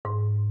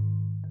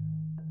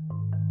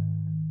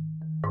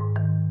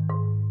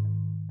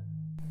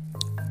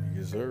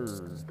Yes, sir.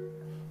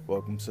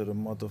 Welcome to the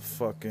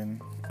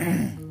motherfucking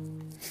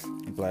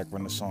Blacc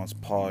Renaissance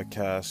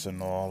podcast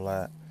and all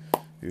that.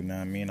 You know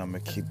what I mean? I'm gonna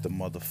keep the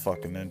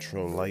motherfucking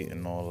intro light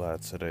and all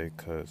that today,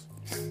 cause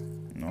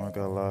I got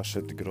a lot of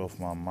shit to get off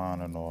my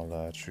mind and all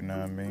that. You know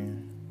what I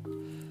mean?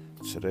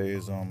 Today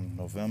is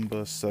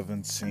November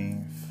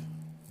 17th,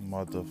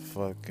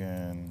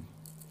 motherfucking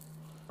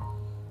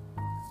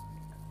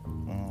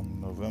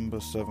November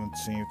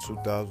 17th,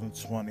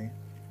 2020.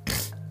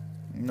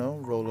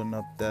 Rolling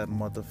up that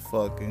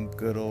motherfucking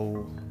good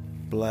old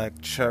black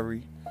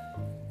cherry.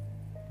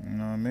 You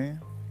know what I mean?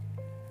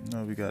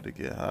 We gotta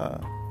get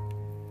high.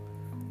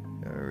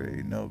 You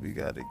already know we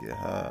gotta get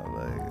high.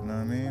 Like, you know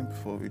what I mean?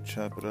 Before we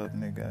chop it up,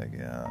 nigga, gotta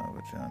get high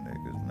with y'all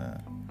niggas,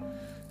 man.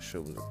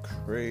 Shit was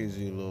a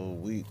crazy little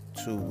week,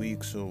 2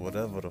 weeks or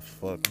whatever the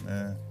fuck,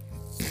 man.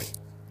 You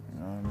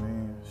know what I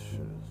mean? Shit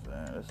is,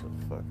 man, it's a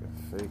fucking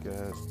fake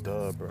ass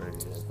dub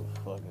right here, but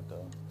fuck it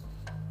though.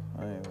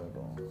 I ain't even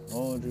gonna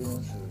hold you.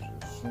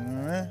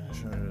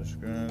 Should've just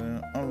screwed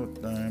in other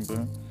thing,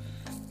 but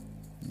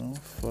no,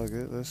 fuck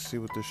it. Let's see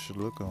what this shit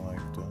looking like,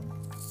 though.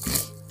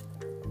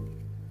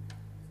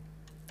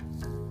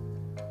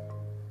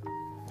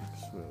 I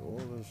swear, all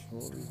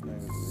these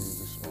niggas weed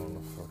be smelling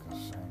the fucking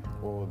same.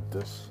 Or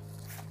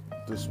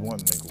this one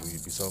nigga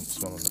weed be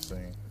smelling the same.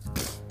 You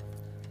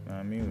know what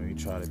I mean? When you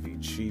try to be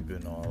cheap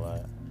and all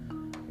that,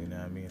 you know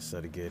what I mean?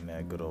 Instead of getting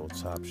that good old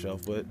top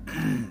shelf, but.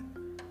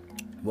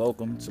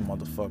 Welcome to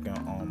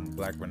motherfucking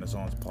Blacc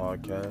Renaissance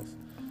podcast.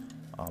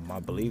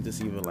 I believe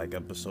this either like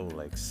episode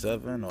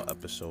 7 or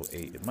episode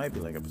 8. It might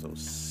be like episode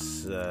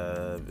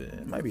 7.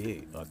 It might be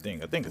 8. I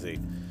think it's 8. You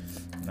know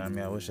what I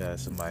mean? I wish I had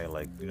somebody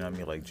like, you know what I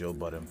mean, like Joe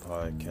Budden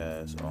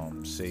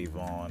podcast, Save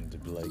On, to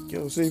be like,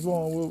 yo, Save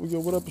On,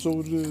 what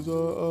episode it is?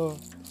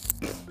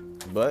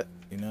 But,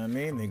 you know what I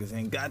mean? Niggas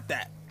ain't got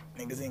that.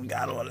 Niggas ain't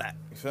got all that.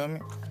 You feel me?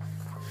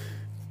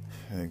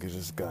 Niggas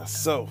just got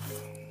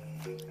self.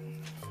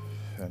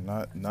 And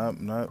not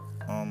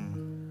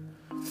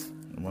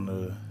one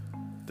of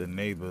the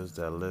neighbors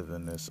that live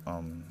in this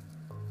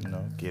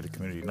gated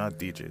community, not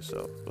DJ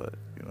self, but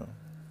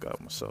got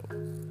myself.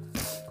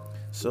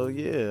 So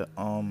yeah,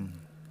 oh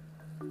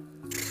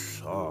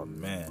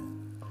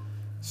man,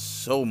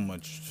 so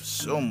much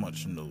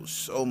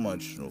news,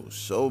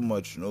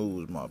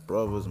 my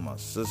brothers, my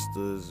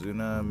sisters, you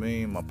know what I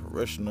mean, my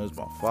parishioners,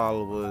 my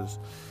followers,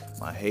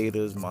 my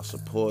haters, my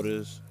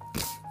supporters,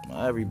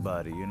 my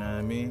everybody, you know what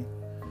I mean.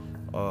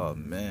 Oh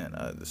man,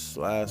 this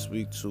last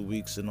week, 2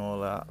 weeks and all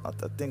that, I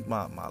think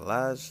my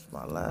last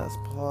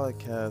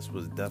podcast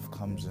was Death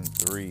Comes in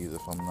Threes,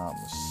 if I'm not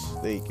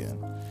mistaken.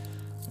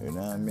 You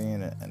know what I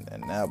mean?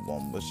 And that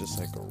one was just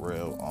like a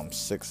real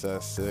 6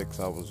 at 6.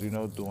 I was,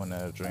 doing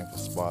that drink for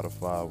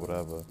Spotify,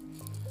 whatever.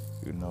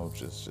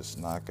 Just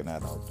knocking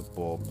that out the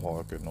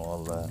ballpark and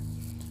all that.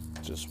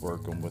 Just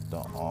working with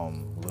the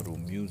little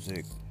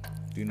music.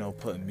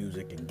 Putting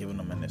music and giving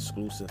them an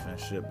exclusive and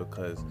shit,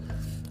 because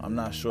I'm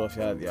not sure if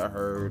y'all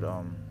heard,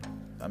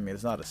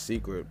 it's not a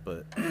secret,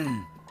 but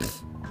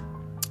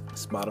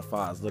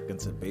Spotify is looking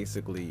to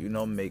basically,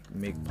 make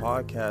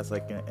podcasts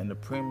like in the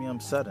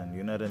premium setting,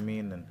 you know what I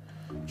mean, and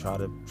try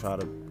to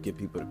get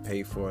people to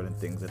pay for it and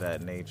things of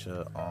that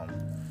nature.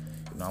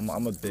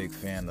 I'm a big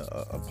fan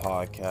of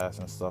podcasts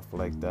and stuff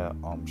like that.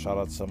 Shout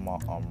out to my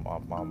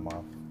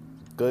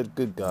good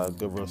guy,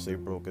 good real estate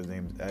broker. His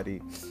name is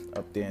Eddie,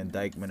 up there in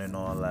Dykeman and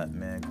all that,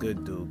 man.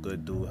 Good dude.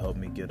 Helped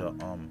me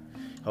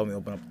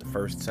open up the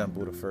first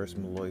temple, the first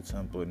Malloy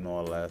temple and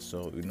all that.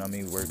 So,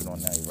 working on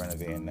that,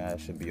 renovating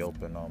that. Should be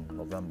open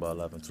November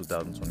 11,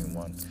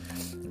 2021,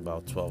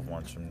 about 12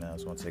 months from now.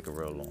 It's going to take a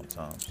real long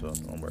time, so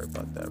don't worry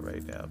about that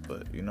right now.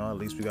 But, at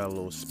least we got a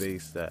little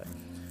space that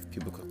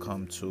people could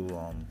come to,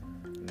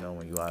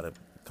 when you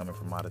coming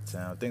from out of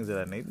town, things of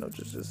that nature,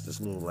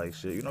 just little light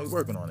shit. We're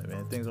working on it,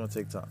 man. Things gonna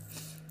take time.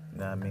 You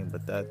know what I mean?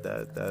 But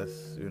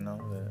that's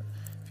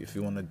if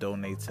you want to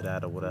donate to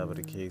that or whatever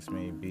the case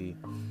may be,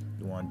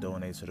 you want to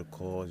donate to the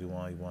cause, you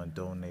want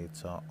to donate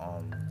to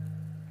a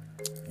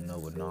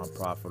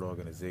non-profit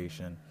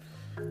organization.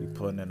 We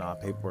putting in our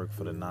paperwork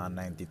for the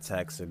 990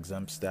 tax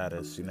exempt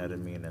status, you know what I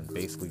mean? And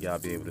basically y'all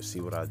be able to see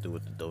what I do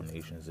with the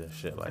donations and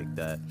shit like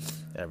that.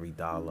 Every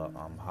dollar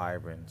I'm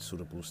hiring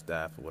suitable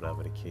staff or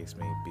whatever the case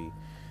may be.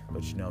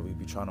 But we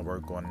be trying to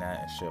work on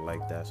that and shit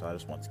like that. So I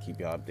just want to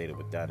keep y'all updated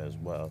with that as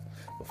well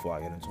before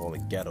I get into all the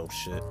ghetto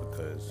shit,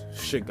 because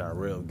shit got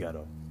real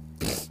ghetto.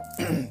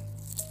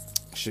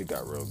 Shit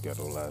got real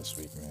ghetto last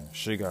week, man.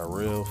 Shit got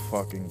real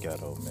fucking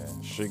ghetto,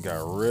 man. Shit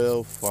got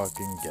real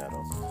fucking ghetto. You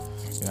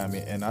know what I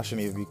mean? And I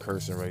shouldn't even be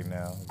cursing right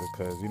now,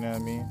 because, you know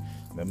what I mean?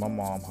 I'm in my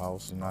mom's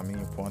house, you know what I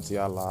mean? Pointing to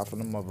y'all live from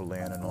the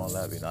motherland and all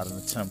that. We're not in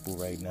the temple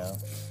right now.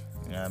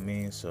 You know what I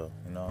mean? So,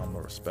 I'm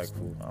a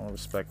respectful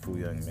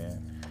young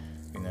man.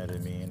 You know what I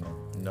mean?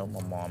 And,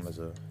 my mom is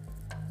a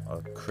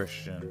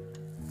Christian,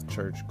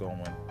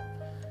 church-going,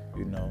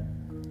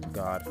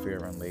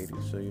 God-fearing lady.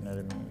 So, you know what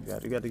I mean?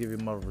 You got to give your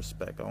mother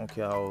respect. I don't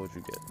care how old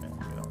you get, man.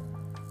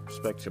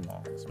 Respect your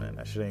moms, man.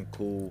 That shit ain't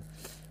cool.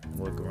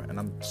 And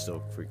I'm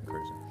still freaking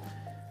crazy.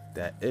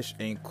 that ish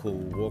ain't cool,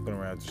 walking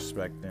around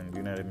disrespecting,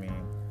 you know what I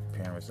mean,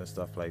 parents and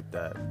stuff like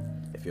that.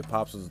 If your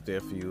pops was there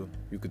for you,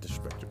 you could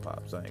disrespect your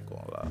pops, I ain't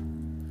gonna lie.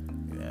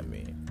 You know what I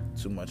mean?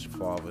 Too much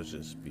fathers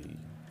just be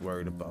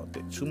worried about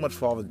that. Too much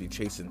fathers be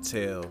chasing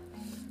tail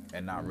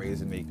and not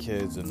raising their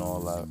kids and all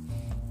that.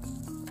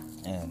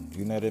 And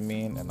you know what I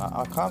mean? And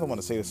I kind of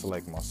want to say this to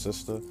like my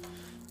sister.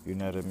 You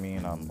know what I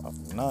mean? I'm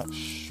not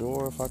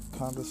sure if I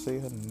kind of say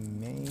her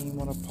name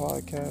on a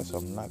podcast.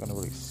 I'm not gonna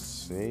really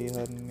say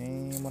her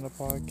name on a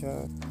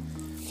podcast.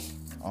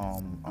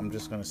 I'm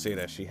just gonna say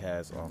that she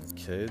has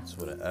kids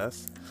with an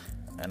S,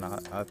 and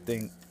I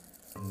think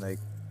like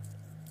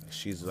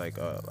she's like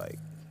a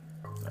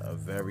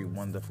very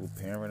wonderful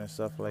parent and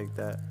stuff like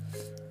that.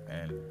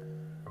 And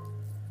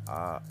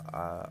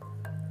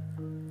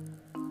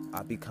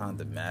I be kind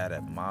of mad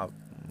at my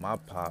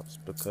pops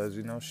because,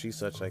 you know, she's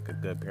such like a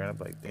good parent.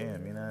 I'm like,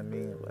 damn, you know what I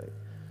mean? Like,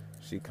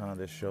 she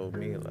kind of showed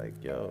me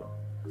like, yo,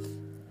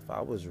 if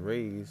I was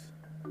raised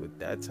with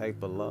that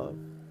type of love,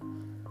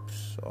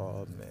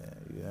 oh man,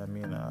 you know what I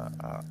mean?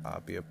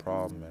 I'd be a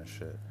problem and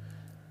shit.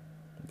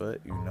 But,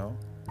 you know,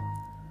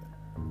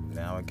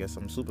 now I guess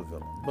I'm super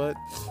villain. But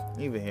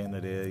even here and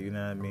there, you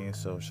know what I mean?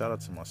 So shout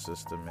out to my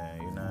sister,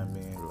 man, you know what I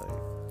mean? Like,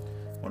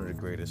 one of the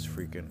greatest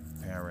freaking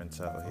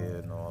parents out here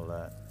and all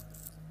that.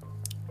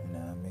 You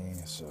know what I mean?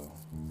 So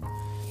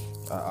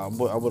I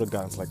would have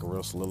gotten to like a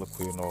real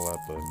soliloquy and all that,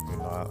 but you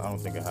know, I don't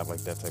think I have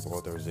like that type of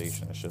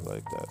authorization and shit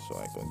like that, so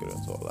I ain't gonna get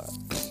into all that.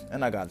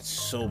 And I got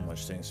so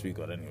much things to speak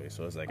on anyway,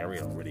 so it's like I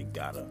really don't really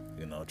gotta,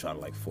 you know, try to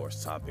like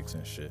force topics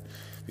and shit.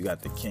 We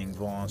got the King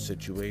Von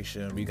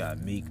situation, we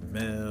got Meek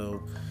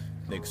Mill.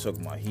 Niggas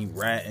talking about he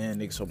ratting.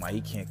 Niggas talking about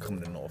he can't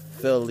come to North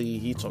Philly.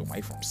 He talking about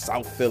he from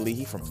South Philly.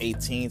 He from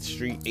 18th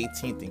Street,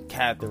 18th and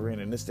Catherine,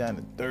 and this down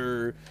the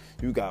 3rd.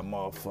 You got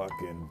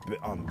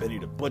motherfucking Betty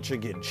the Butcher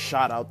getting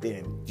shot out there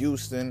in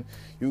Houston.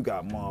 You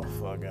got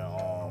motherfucking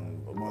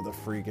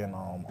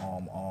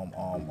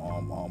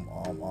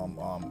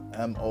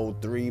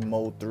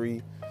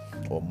Mo3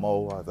 or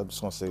Mo. I'm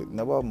just gonna say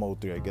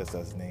Mo3. I guess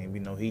that's his name.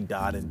 You know, he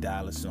died in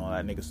Dallas and all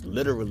that. Niggas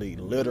literally,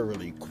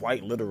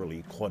 quite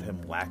literally caught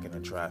him lacking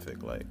in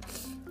traffic. Like,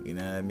 you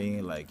know what I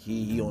mean? Like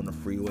he on the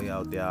freeway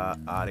out there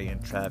in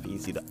traffic. You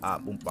see the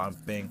boom bang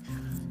thing.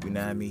 You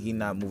know what I mean? He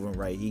not moving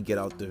right. He get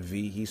out the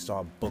V. He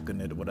start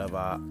booking it,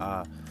 whatever.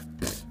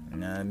 You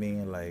know what I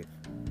mean? Like,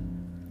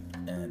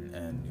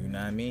 and you know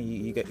what I mean?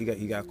 He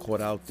got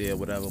caught out there,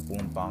 whatever.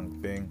 Boom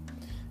bang thing.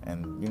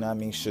 And you know what I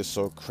mean? Shit's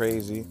so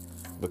crazy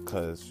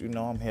because, you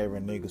know, I'm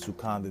hearing niggas who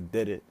kind of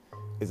did it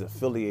is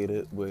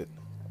affiliated with,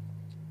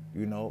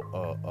 you know,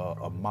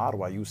 a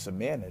model I used to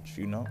manage,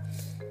 you know,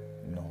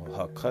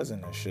 her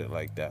cousin and shit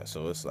like that.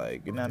 So it's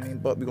like, you know what I mean?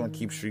 But we're going to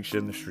keep street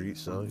shit in the street.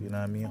 So, you know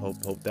what I mean?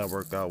 Hope that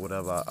work out,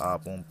 whatever.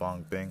 Boom,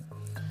 bang, thing.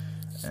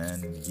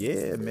 And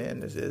yeah, man,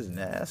 this is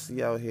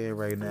nasty out here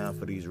right now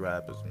for these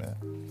rappers, man.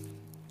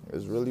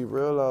 It's really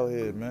real out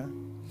here,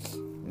 man.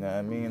 You know what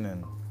I mean?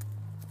 And,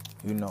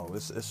 you know,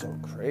 it's so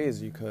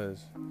crazy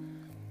because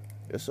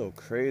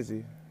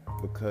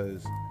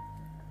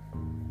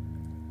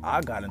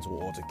I got into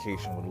an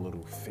altercation with a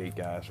little fake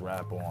ass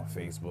rapper on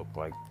Facebook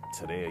like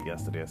today or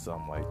yesterday or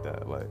something like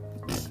that. Like,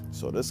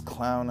 so this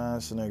clown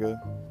ass nigga,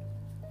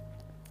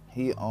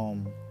 he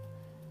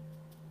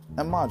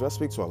and mind you, I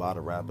speak to a lot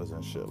of rappers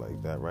and shit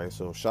like that, right?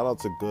 So shout out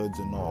to Goods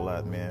and all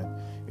that, man.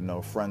 You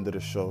know, friend of the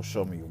show,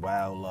 showed me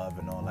wild love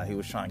and all that. He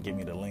was trying to give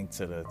me the link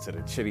to the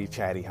Chitty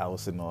Chatty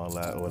house and all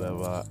that,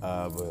 whatever.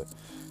 But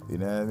you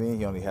know what I mean?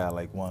 He only had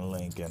like one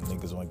link, and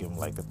niggas want to give him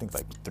like, I think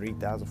like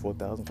 3,000,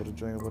 4,000 for the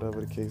joint or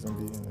whatever the case may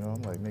be. You know,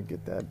 I'm like, nigga,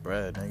 get that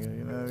bread, nigga.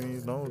 You know what I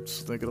mean? Don't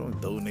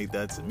donate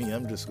that to me.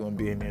 I'm just gonna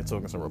be in there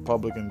talking some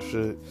Republican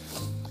shit,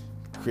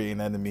 creating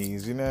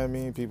enemies. You know what I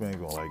mean? People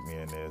ain't gonna like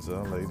me in there. So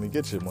I'm like, man,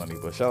 get your money.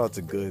 But shout out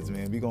to Goods,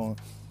 man.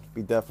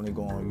 We definitely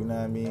going, you know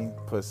what I mean?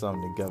 Put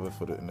something together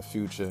in the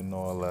future and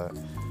all that.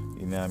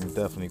 You know what I mean?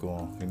 Definitely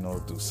going, you know,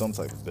 do some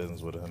type of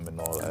business with him and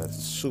all that.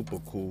 Super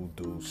cool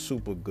dude,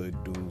 super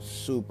good dude,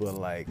 super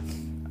like,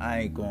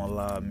 I ain't gonna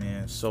lie,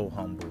 man, so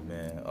humble,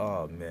 man.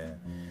 Oh, man.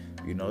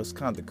 You know, it's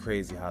kind of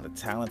crazy how the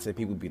talented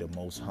people be the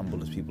most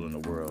humblest people in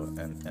the world.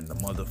 And the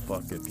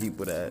motherfucking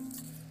people that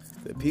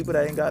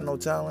ain't got no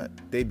talent,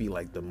 they be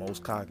like the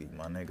most cocky,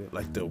 my nigga.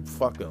 Like the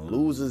fucking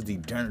losers,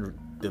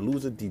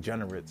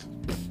 degenerates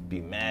be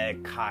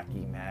mad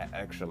cocky, mad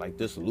extra. Like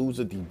this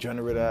loser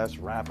degenerate ass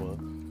rapper,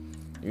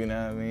 you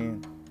know what I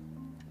mean?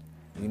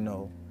 You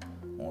know,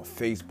 on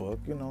Facebook,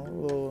 you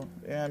know,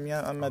 yeah, I mean,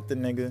 I met the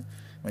nigga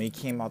when he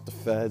came out the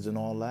feds and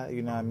all that,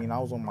 you know what I mean? I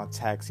was on my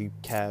taxi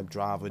cab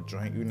driver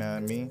joint, you know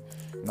what I mean?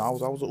 You know, I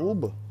was an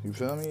Uber, you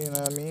feel me? You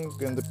know what I mean?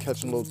 Ended up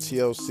catching a little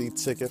TLC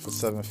ticket for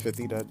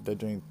 $750. That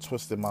joint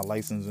twisted my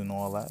license and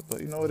all that, but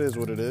you know, it is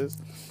what it is.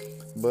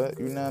 But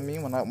you know what I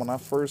mean? When I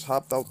first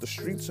hopped out the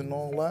streets and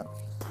all that,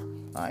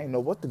 I ain't know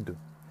what to do.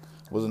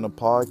 Wasn't a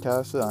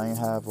podcaster.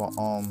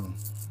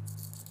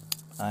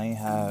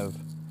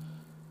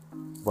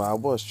 Well, I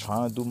was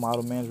trying to do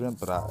model management,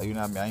 but you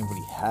know what I mean? I ain't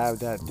really have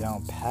that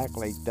down pack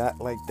like that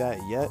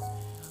yet.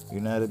 You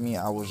know what I mean?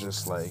 I was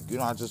just like,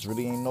 I just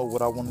really ain't know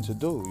what I wanted to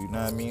do. You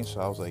know what I mean? So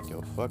I was like,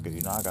 yo, fuck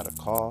it. I got a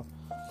car.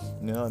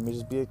 Let me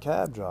just be a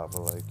cab driver.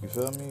 Like, you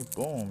feel me?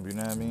 Boom. You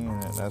know what I mean?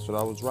 And that's what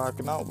I was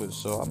rocking out with.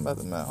 So I met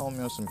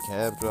homie on some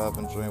cab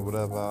driving joint,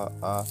 whatever.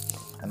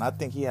 And I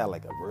think he had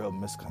like a real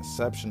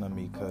misconception of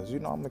me because,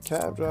 I'm a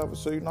cab driver.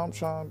 So, I'm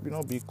trying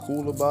to, be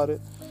cool about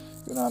it.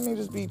 You know what I mean?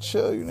 Just be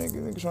chill. You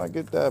nigga trying to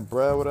get that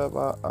bread,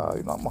 whatever.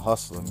 I'm a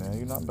hustler,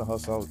 man. I've been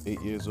hustling. I was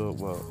 8 years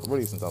old. Well,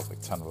 really since I was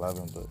like 10,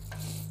 11. But,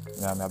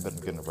 I've been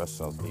getting arrested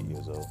since I was 8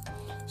 years old.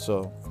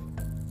 So,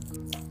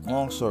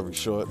 long story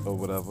short or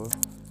whatever.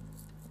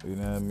 You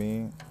know what I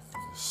mean?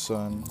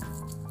 Son,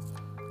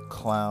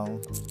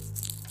 clown,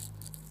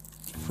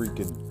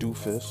 freaking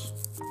doofus.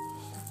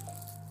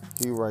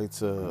 He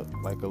writes a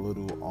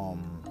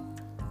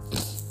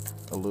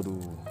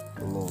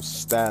little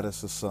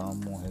status or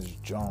something on his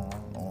John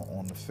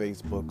on the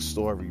Facebook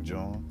story,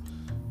 John.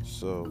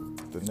 So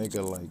the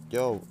nigga like,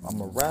 yo,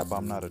 I'm a rapper,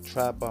 I'm not a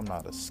trapper, I'm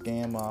not a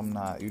scammer, I'm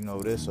not,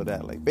 this or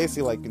that. Like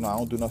basically like, I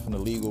don't do nothing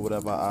illegal,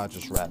 whatever, I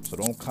just rap. So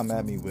don't come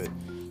at me with,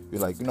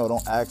 you're like,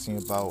 don't ask me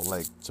about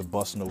like to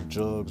bust no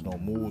jugs, no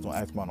moves, don't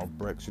ask me about no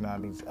bricks, you know what I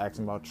mean? Just ask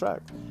me about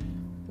tracks.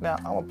 Now,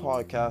 I'm a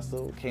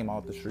podcaster, came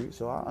out the street,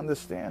 so I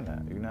understand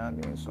that, you know what I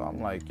mean? So I'm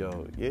like,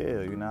 yo,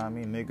 yeah, you know what I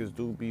mean? Niggas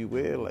do be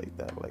weird like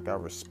that. Like, I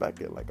respect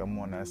it. Like, I'm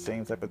on that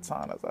same type of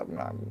time.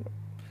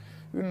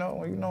 In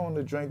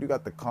the drink, you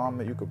got the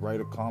comment. You could write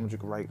a comment. You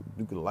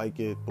could like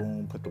it.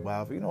 Boom, put the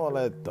wow. All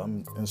that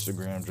dumb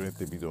Instagram drink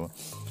they be doing.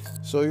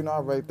 So, I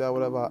write that,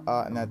 whatever.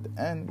 And at the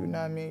end, you know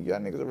what I mean? Y'all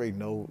niggas already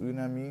know, you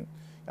know what I mean?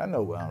 I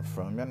know where I'm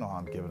from. I know how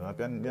I'm giving up.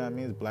 You know what I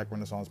mean? It's Blacc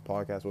Renaissance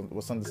podcast.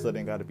 What's understood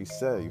ain't got to be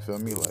said. You feel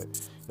me? Like,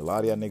 a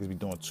lot of y'all niggas be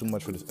doing too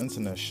much for this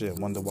internet shit.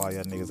 Wonder why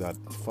y'all niggas got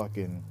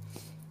fucking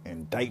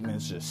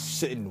indictments just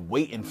sitting,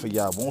 waiting for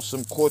y'all. Want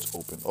some courts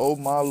open. Oh,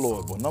 my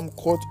Lord. When them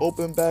courts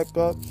open back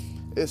up,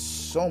 it's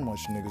so much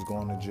niggas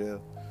going to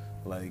jail.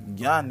 Like,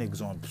 y'all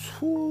niggas on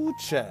too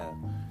child.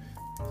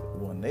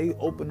 When they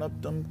open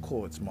up them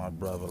courts, my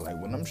brother,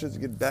 like when them shits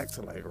get back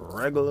to like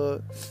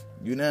regular,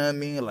 you know what I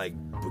mean? Like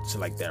to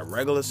like that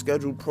regular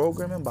scheduled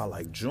programming by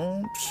like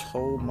June,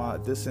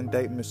 this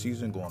indictment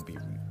season gonna be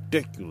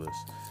ridiculous.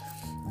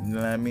 You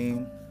know what I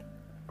mean?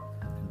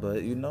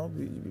 But we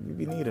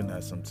be needing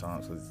that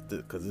sometimes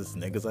because it's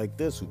niggas like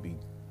this who be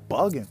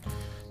bugging.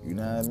 You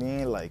know what I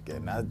mean? Like,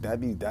 and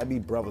that be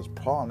brothers'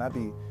 problem. That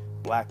be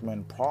black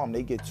men' problem.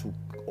 They get too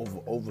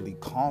overly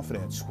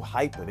confident, too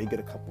hyper. They get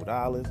a couple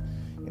dollars.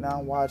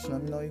 I'm watching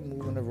them, he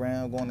moving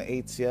around, going to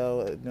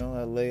ATL,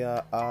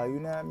 LA, you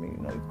know what I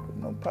mean?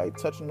 Probably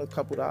touching a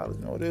couple dollars.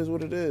 It is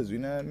what it is, you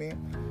know what I mean?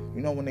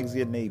 When niggas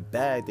get in their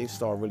bag, they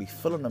start really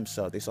feeling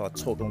themselves. They start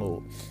talking a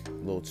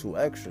little too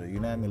extra, you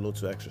know what I mean? A little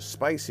too extra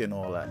spicy and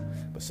all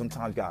that. But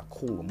sometimes you gotta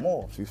cool them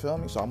off, you feel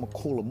me? So I'm gonna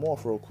cool them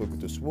off real quick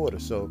with this water.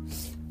 So,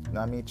 you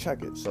know what I mean?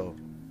 Check it. So,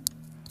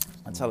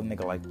 I tell a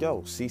nigga like,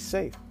 yo, see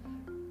safe.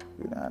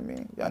 You know what I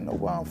mean? Y'all know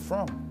where I'm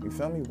from. You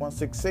feel me?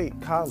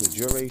 168, college.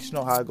 You already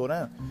know how I go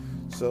down.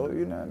 So,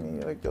 you know what I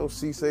mean? Like, yo,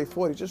 C-Say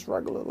 40, just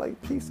regular,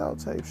 like, peace out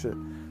type shit.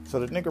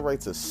 So the nigga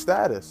writes a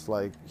status,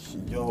 like,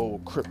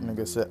 yo, Crip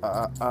nigga said,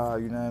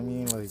 you know what I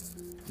mean?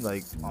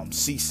 Like,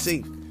 see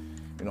safe.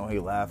 He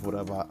laugh,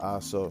 whatever,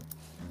 So,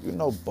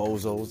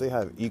 bozos, they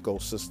have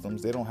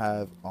ecosystems. They don't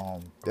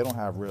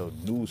have real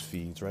news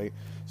feeds, right?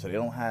 So they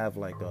don't have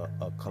like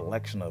a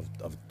collection of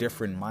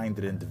different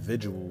minded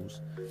individuals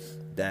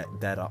that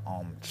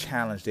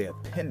challenge their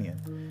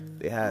opinion.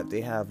 They have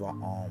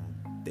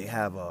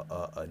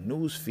a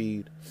news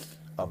feed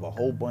of a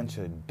whole bunch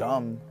of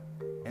dumb,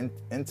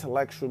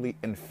 intellectually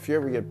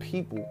inferior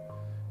people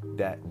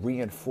that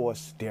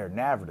reinforce their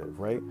narrative,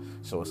 right?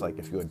 So it's like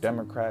if you're a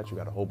Democrat, you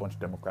got a whole bunch of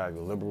Democrats.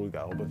 You're a liberal, you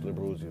got a whole bunch of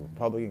liberals. You're a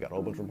Republican, you got a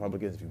whole bunch of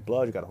Republicans. If you're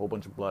blood, you got a whole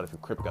bunch of blood. If you're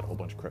Crip, you got a whole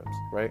bunch of Crips,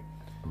 right?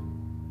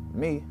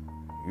 Me,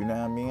 you know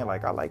what I mean?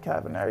 Like, I like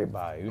having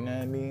everybody, you know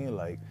what I mean?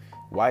 Like,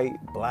 white,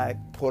 black,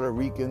 Puerto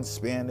Rican,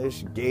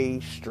 Spanish,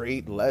 gay,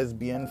 straight,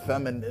 lesbian,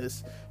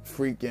 feminist,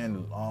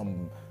 freaking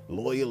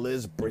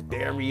loyalists,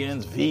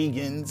 Breatharians,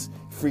 vegans,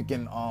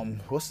 freaking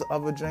what's the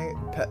other drink?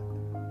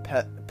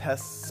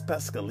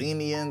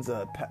 Pescalinians,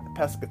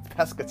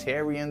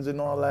 pescatarians and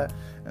all that.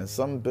 And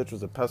some bitch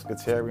was a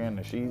pescatarian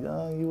and he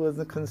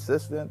wasn't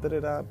consistent,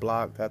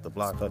 blocked, had to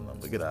block her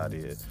number. Get out of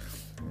here.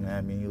 You know what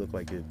I mean? You look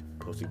like you're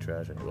pussy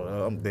trash.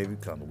 I'm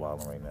David kind of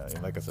wilding right now.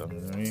 And like I said, you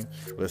know what I mean?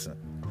 Listen,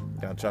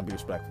 I'm trying to be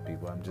respectful,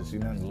 people. I'm just, a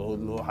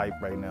little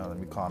hype right now. Let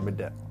me calm it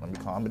down.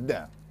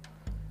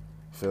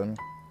 Feel me?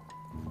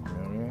 You know what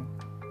I mean?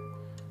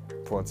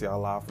 Report to y'all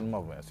live from the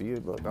motherland. See,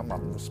 look, I'm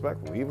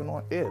respectful. Even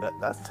on air,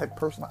 that's the type of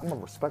person. I'm a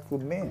respectful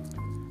man.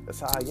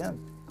 That's how I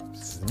am.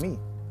 This is me.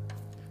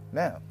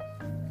 Now,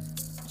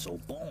 so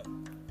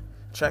boom.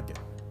 Check it.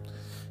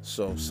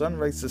 So, son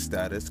rates the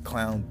status,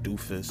 clown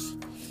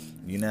doofus.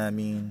 You know what I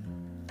mean?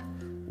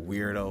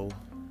 Weirdo.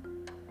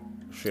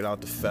 Straight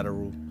out the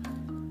federal.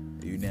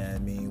 You know what I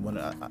mean? When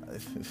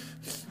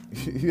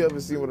you ever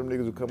seen one of them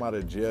niggas who come out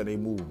of jail, they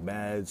move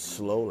mad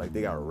slow, like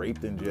they got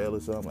raped in jail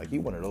or something? Like, he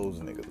one of those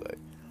niggas, like,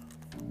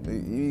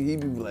 He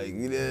be like,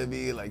 you know what I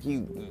mean? Like, he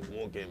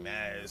walking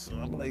mad. So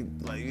I'm like,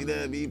 you know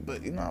what I mean?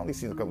 But, I only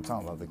seen a couple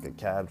times, like a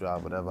cab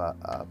drive, whatever.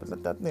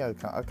 But that thing, I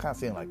kind of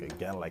seen, like,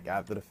 again, like,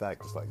 after the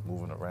fact, just, like,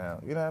 moving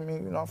around. You know what I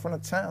mean? I'm from the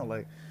town.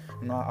 Like,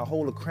 I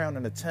hold a crown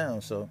in the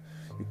town. So,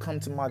 you come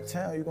to my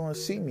town, you're going to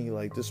see me.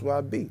 Like, this is where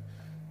I be.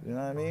 You know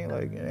what I mean?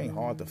 Like, it ain't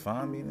hard to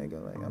find me,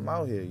 nigga. Like, I'm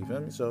out here. You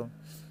feel me? So,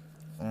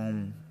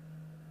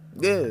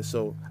 yeah,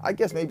 so I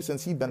guess maybe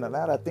since he been, now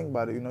that I think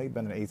about it, he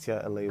been in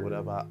ATL, LA,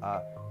 whatever,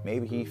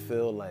 maybe he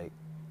feel like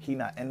he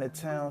not in the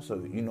town, so,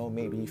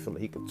 maybe he feel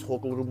like he could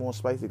talk a little more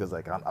spicy, because,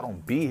 like, I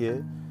don't be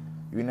here,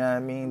 you know what I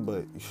mean?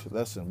 But,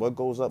 listen, what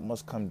goes up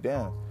must come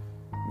down.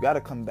 You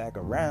gotta come back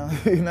around,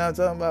 you know what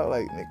I'm talking about?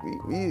 Like,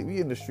 we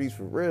in the streets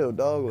for real,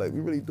 dog. Like, we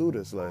really do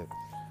this, like,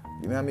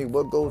 you know what I mean?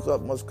 What goes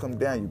up must come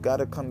down. You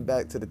gotta come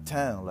back to the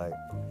town, like,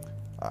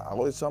 I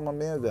always tell my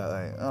man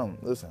that, like,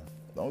 listen,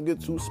 don't get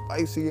too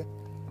spicy.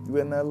 You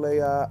in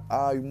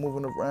LA, you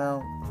moving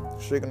around,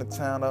 shaking the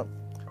town up.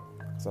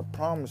 Cause I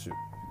promise you,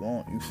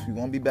 you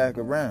gonna be back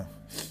around.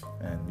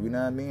 And you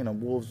know what I mean?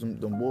 Them wolves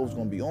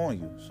gonna be on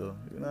you. So,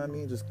 you know what I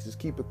mean? Just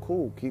keep it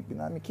cool. Keep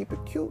it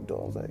cute,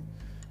 dogs. Like,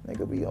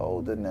 nigga be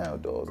older now,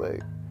 dogs.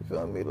 Like, you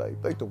feel me?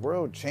 Like the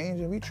world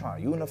changing. We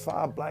trying to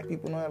unify black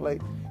people now.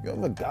 Like, you don't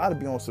even gotta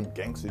be on some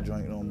gangster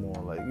joint no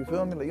more. Like, you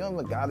feel me? Like, you don't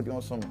even gotta be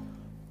on some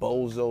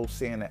bozo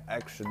saying the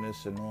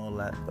extraness and all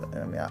that. But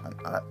I mean,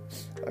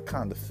 I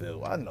kind of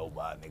feel, I know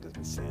why niggas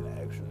be saying the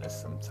extraness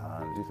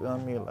sometimes. You feel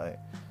me? Like,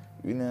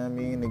 you know what I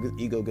mean? Niggas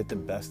ego get the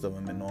best of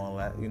them and all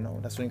that.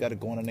 That's when you got to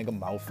go in a nigga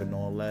mouth and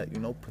all that.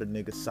 Put a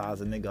nigga,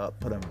 size a nigga up,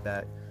 put him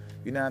back.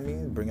 You know what I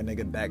mean? Bring a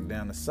nigga back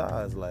down to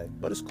size, like.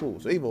 But it's cool.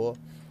 So either or,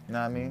 you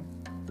know what I mean?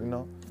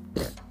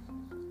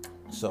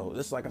 So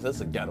this, like I said, it's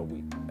a ghetto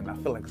week, and I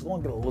feel like it's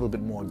gonna get a little bit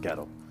more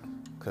ghetto.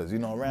 Cause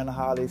around the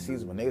holiday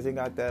season, when niggas ain't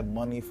got that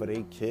money for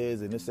their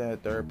kids, and this and the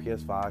third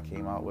PS5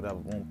 came out, whatever,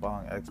 boom,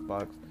 bang,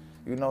 Xbox,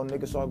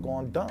 niggas start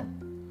going dumb.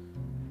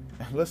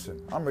 And listen,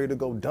 I'm ready to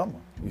go dumber.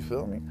 You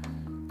feel me?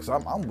 Cause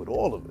I'm with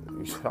all of it.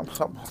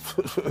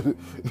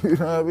 You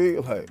know what I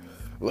mean? Like,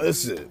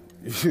 listen,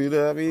 you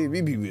know what I mean?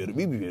 We be with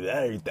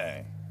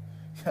everything.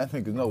 Y'all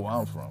niggas know where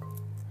I'm from.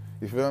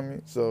 You feel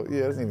me? So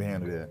yeah, let's even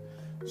handle that.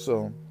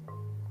 So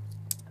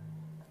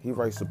he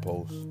writes the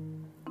post.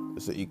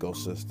 It's an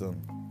ecosystem.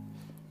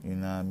 You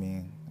know what I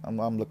mean?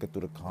 I'm looking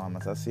through the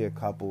comments. I see a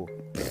couple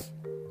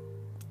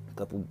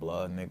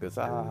blood niggas. This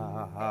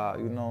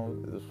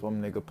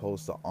one nigga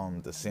post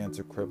the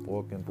Santa Crip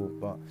walking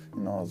boop.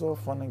 It's all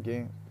fun and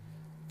game.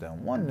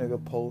 Then one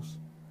nigga post,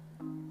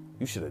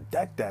 you should have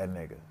decked that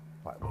nigga.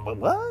 Like,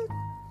 what?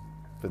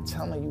 For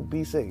telling you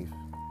be safe.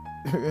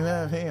 You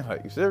know what I mean?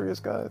 Like, you serious,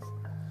 guys?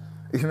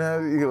 You know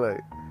what I mean?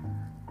 Like,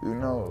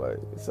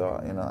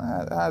 so,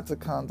 I had to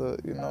kind of,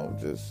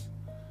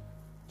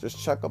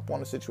 just check up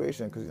on the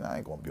situation, because I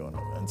ain't gonna be on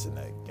the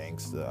internet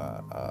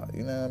gangster.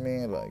 You know what I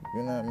mean? Like,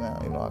 you know what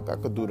I mean? I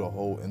could do the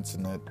whole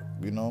internet.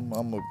 I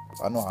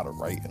know how to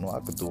write. I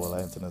could do all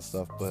that internet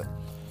stuff. But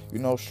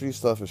street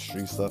stuff is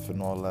street stuff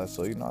and all that.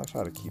 So I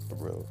try to keep it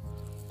real.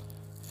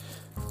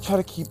 Try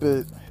to keep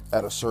it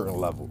at a certain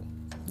level.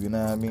 You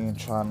know what I mean?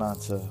 Try not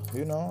to.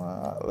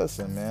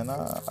 Listen, man.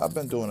 I've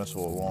been doing this for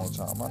a long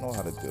time. I know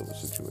how to deal with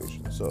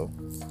situations. So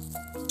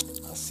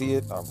I see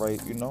it. I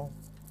write.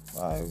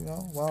 Why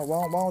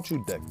don't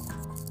you deck me?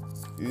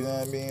 You know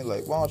what I mean?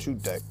 Like, why don't you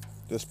deck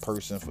this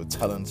person for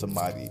telling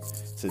somebody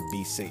to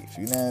be safe?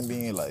 You know what I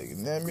mean? Like, you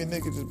know what I mean?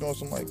 Niggas just doing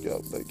something like,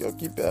 yo,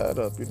 keep your head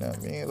up. You know what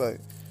I mean? Like,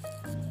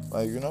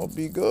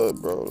 be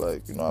good, bro.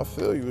 Like, I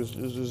feel you. It's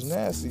just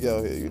nasty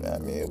out here. You know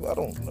what I mean? I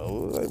don't know.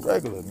 Like,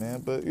 regular,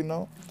 man. But,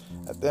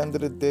 at the end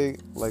of the day,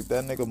 like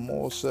that nigga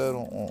Moore said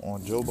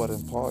on Joe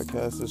Budden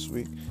podcast this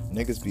week,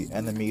 niggas be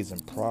enemies in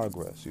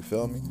progress. You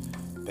feel me?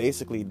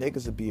 Basically,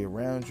 niggas will be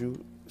around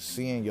you,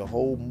 seeing your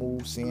whole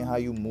move, seeing how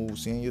you move,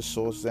 seeing your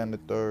sources and the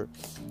third,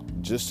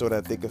 just so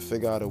that they can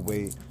figure out a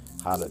way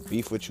how to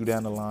beef with you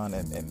down the line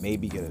and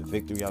maybe get a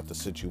victory out the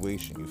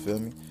situation. You feel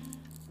me?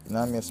 You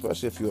know what I mean?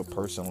 Especially if you're a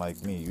person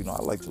like me.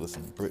 I like to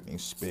listen to Britney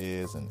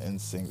Spears and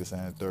NSYNC, this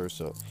and the third.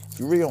 So if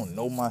you really don't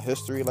know my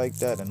history like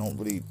that and don't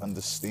really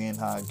understand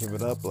how I give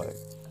it up, like,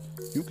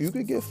 you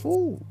could get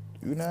fooled.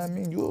 You know what I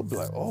mean? You'll be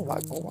like, oh,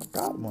 I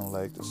got one.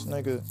 Like, this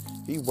nigga,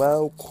 he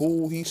well,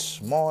 cool, he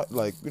smart.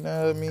 Like, you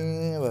know what I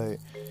mean? Like,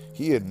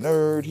 he a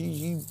nerd.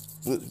 He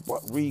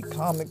read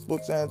comic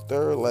books and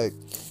third. Like,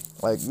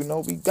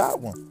 we got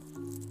one.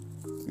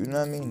 You know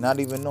what I mean? Not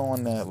even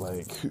knowing that,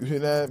 like, you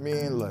know what I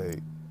mean? Like,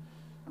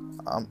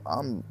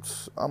 I'm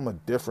a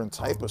different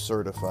type of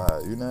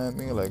certified. You know what I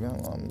mean? Like,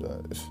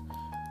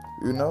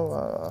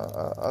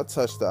 I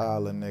touch the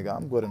island, nigga.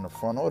 I'm good in the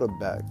front or the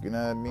back. You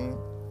know what I mean?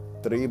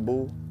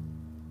 Tribu,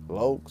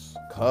 Lokes,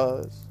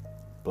 Cuz,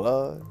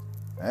 Blood,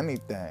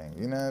 anything.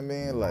 You know what I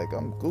mean? Like,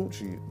 I'm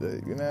Gucci.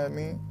 You know what I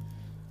mean?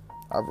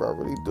 I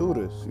really do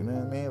this. You know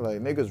what I mean? Like,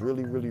 niggas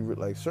really,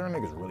 like, certain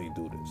niggas really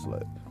do this.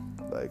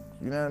 Like,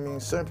 you know what I mean?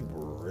 Certain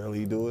people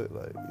really do it.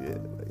 Like, yeah,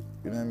 like,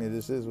 you know what I mean?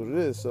 This is what it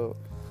is. So,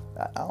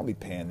 I don't be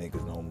paying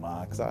niggas no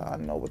mind, because I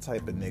know what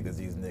type of niggas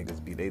these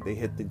niggas be. They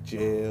hit the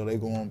jail, they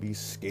gonna be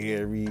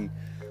scary,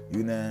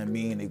 you know what I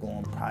mean? They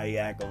gonna probably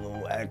act a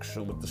little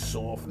extra with the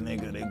soft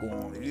nigga. They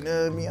gonna, you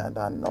know what I mean?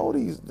 I know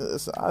these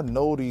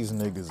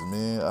niggas,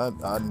 man.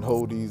 I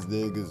know these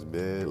niggas,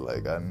 man.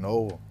 Like, I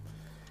know them.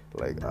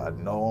 Like, I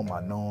know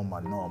them.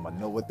 I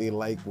know what they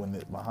like when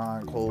it's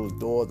behind closed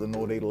doors. I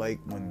know they like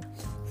when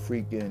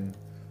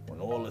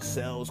all the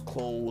cells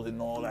close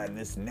and all that, and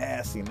it's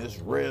nasty and it's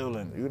real,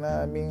 and you know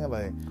what I mean?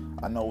 Like,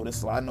 I know what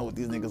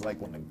these niggas like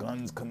when the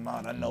guns come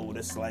out. I know what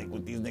it's like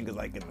with these niggas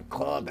like in the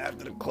club,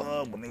 after the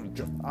club, when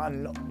they I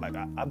know, like,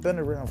 I've been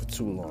around for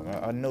too long.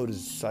 I know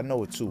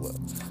it too well.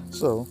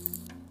 So,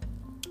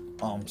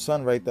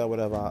 son right there,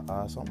 whatever,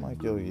 so I'm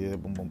like, yo, yeah,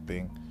 boom, boom,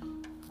 bing.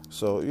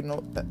 So, you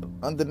know,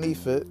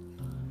 underneath it,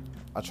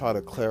 I try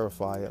to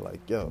clarify it,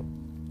 like, yo,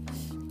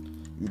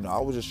 you know,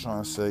 I was just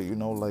trying to say, you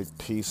know, like,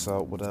 peace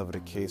out, whatever the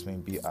case may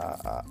be,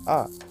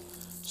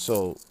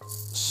 So,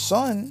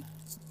 son,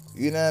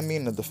 you know what I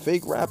mean, the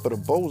fake rapper, the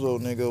bozo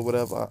nigga,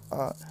 whatever,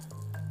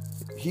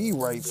 he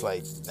writes,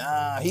 like,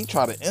 nah, he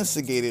try to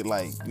instigate it,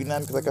 like, you know what I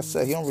mean, because like I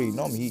said, he don't really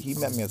know me, he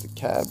met me as a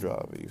cab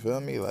driver, you feel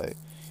me, like,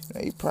 you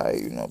know,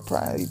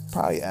 he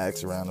probably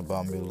acts around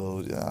about me a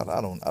little, you know,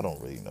 I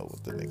don't really know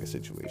what the nigga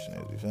situation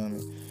is, you feel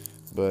me,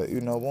 but, you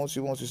know, once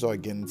you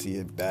start getting into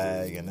your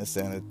bag, and this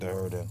and the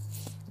third, and,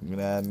 you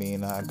know what I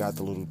mean? I got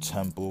the little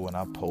temple and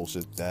I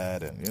posted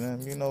that, and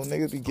you know,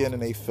 niggas be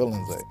getting their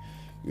feelings, like,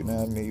 you know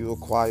what I mean? You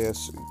acquire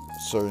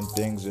certain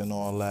things and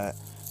all that,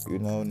 you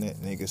know,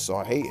 niggas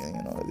start hating,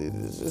 you know.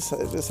 It's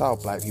just how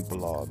black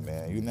people are,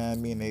 man. You know what I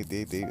mean?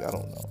 They I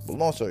don't know. But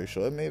long story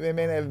short, it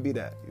may never be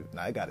that.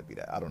 Nah, it gotta be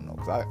that. I don't know,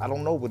 cause I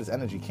don't know where this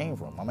energy came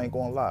from. I ain't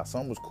gonna lie.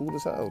 Something was cool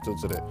as hell till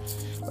today.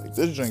 Like,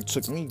 this drink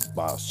took me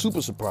by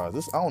super surprise.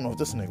 I don't know if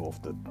this nigga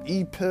off the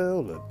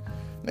E-pill or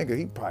nigga,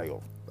 he probably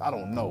off. I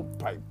don't know,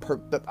 probably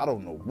perked up. I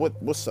don't know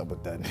what's up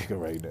with that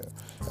nigga right now.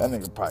 That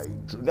nigga probably,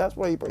 that's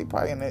why he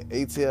probably in that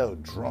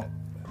ATL drunk,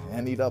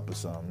 handied up or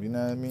something, you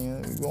know what I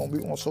mean? We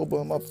gonna sober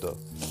him up though.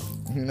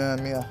 You know what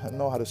I mean? I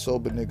know how to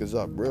sober niggas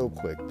up real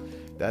quick.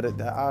 That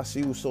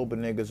ICU sober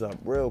niggas up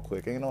real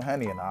quick. Ain't no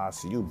Henny in the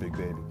ICU, big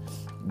baby.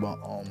 But,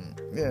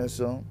 yeah,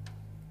 so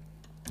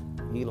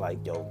he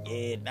like, yo,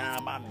 yeah,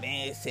 nah, my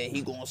man said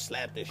he gonna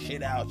slap the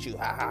shit out you,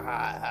 ha, ha,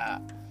 ha,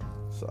 ha.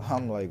 So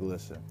I'm like,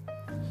 listen,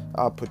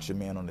 I'll put your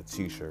man on a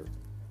t-shirt.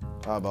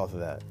 How about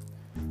that?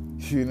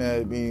 You know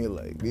what I mean?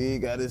 Like, we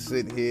ain't gotta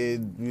sit here,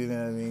 you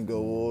know what I mean,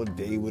 go all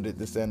day with it,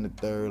 this and the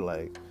third.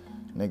 Like,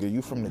 nigga,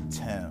 you from the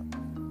town.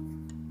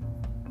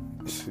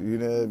 You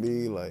know what I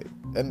mean? Like,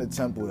 and the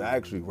temple is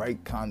actually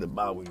right kind of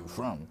by where you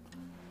from.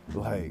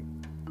 Like,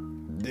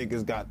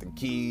 niggas got the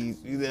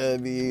keys, you know what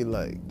I mean?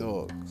 Like,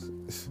 dogs.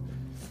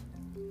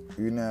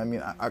 You know what I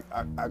mean?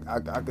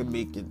 I could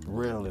make it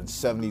real in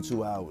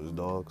 72 hours,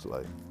 dogs.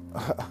 Like,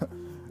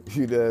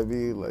 you know what I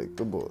mean? Like,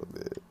 come on,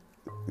 man.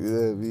 You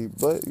know what I mean?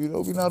 But, you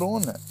know, we not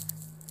on that.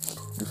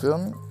 You feel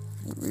me?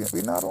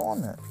 We not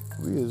on that.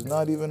 We is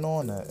not even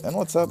on that. And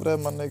on top of that,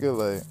 my nigga,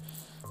 like,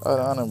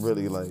 I done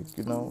really, like,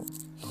 you know,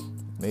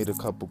 made a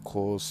couple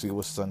calls, see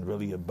what son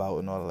really about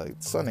and all that. Like,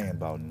 son ain't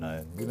about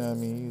nothing. You know what I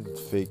mean? He's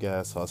a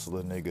fake-ass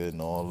hustler nigga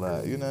and all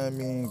that. You know what I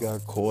mean?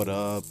 Got caught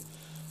up,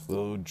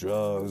 little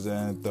drugs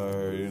and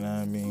third, you know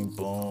what I mean?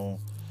 Boom.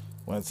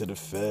 Went to the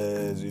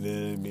feds, you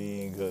know what I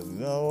mean? Cause, you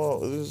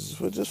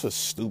know, just for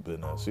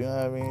stupidness, you know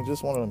what I mean?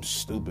 Just one of them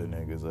stupid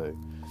niggas, like,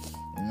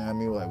 you know what I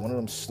mean? Like, one of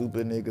them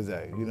stupid niggas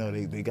that, you know,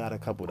 they got a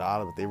couple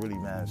dollars, but they really,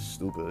 man,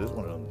 stupid. It's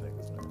one of them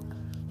niggas,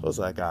 man. So it's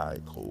like, all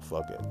right, cool,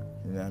 fuck it.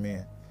 You know what I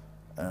mean?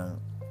 And,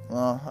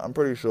 I'm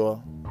pretty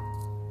sure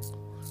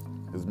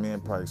his man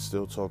probably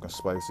still talking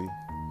spicy.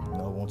 You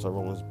know, once I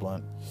roll his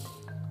blunt,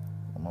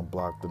 I'm gonna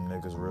block them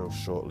niggas real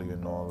shortly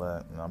and all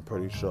that. And I'm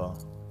pretty sure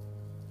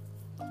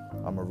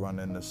I'm gonna run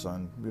into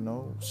son, you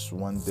know,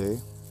 one day,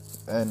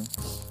 and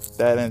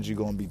that energy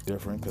gonna be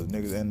different, cause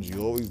niggas' energy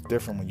always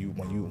different when you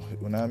know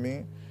what I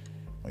mean?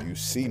 When you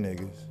see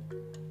niggas,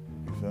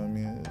 you feel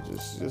me?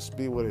 Just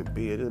be what it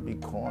be. It'll be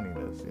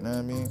corniness, you know what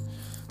I mean?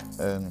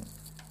 And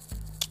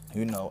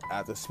you know,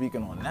 after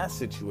speaking on that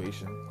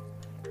situation,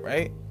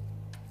 right?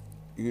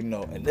 You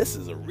know, and this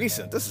is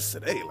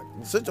today.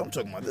 Like, since I'm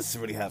talking about this,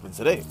 really happened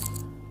today.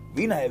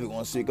 We not even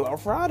gonna speak about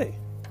Friday,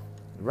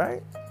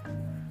 right?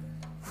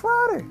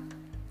 Friday,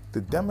 the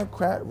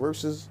Democrat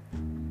versus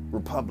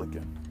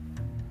Republican.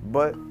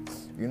 But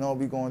you know what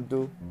we gonna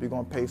do? We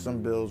gonna pay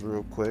some bills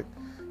real quick.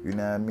 You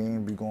know what I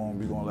mean? We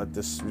gonna let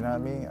this. You know what I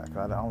mean?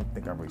 I don't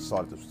think I really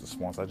started this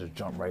response. I just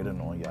jumped right in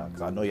on y'all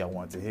because I know y'all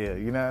want to hear.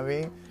 You know what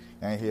I mean?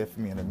 Ain't here for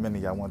me in a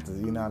minute. Y'all want to,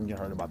 you know what I mean? You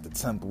heard about the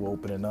temple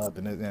opening up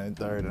and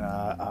third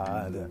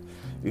and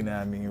you know what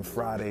I mean?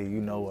 Friday,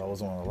 you know, I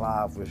was on a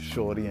live with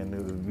Shorty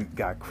and we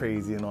got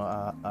crazy and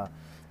all. And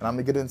I'm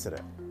gonna get into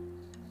that,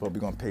 but we're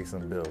gonna pay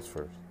some bills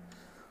first.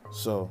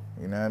 So,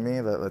 you know what I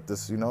mean?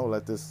 Let's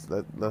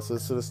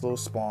listen to this little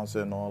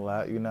sponsor and all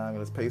that. You know what I mean?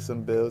 Let's pay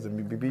some bills and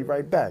we be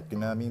right back. You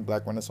know what I mean?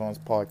 Blacc Renaissance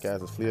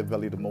podcast is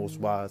Fleavelli, the most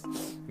wise.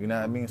 You know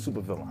what I mean?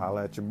 Super villain.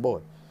 Holla at your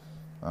boy.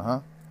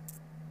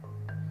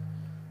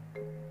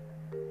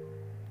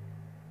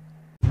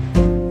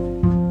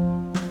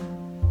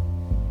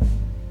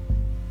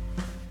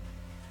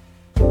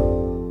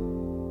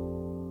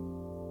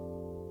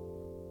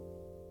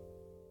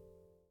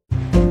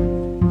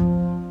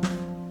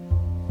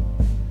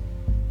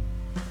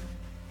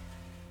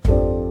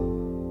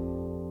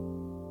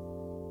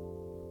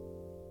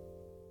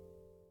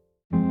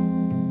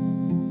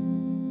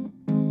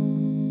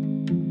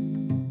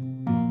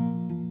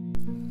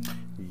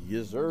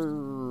 Yes,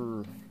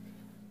 sir.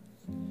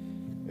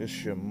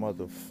 It's your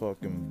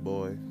motherfucking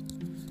boy,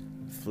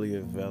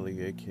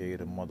 Fleavelli, aka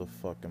the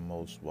motherfucking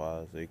most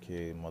wise,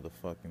 aka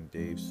motherfucking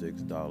Dave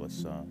 $6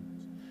 signs. You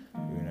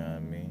know what I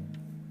mean?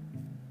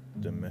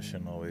 The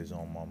mission always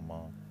on my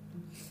mind.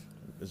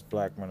 It's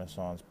Blacc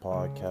Renaissance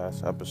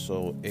podcast,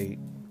 episode 8,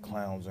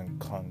 clowns and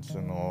cunts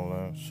and all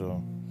that.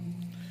 So,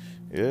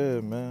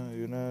 yeah, man,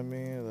 you know what I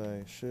mean?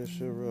 Like, shit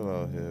real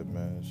out here,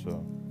 man.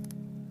 So,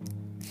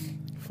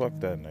 fuck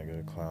that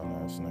nigga,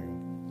 clown ass nigga.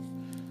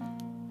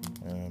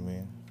 You know what I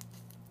mean?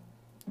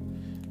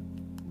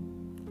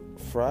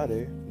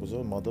 Friday was a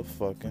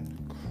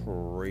motherfucking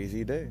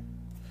crazy day.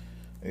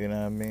 You know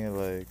what I mean?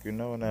 Like, you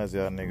know, and as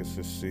y'all niggas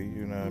should see,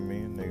 you know what I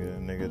mean?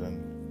 Nigga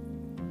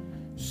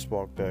done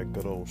sparked that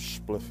good old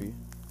spliffy.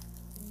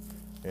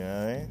 You know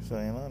what I mean? So,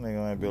 you know, nigga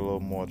might be a little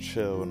more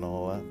chill and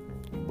all that.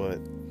 But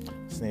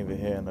it's neither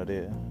here nor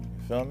there.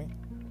 You feel me?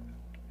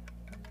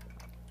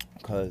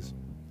 Because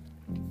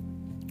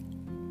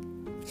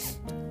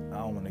I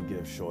don't want to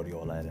give Shorty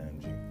all that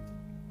energy.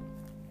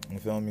 You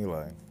feel me?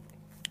 Like,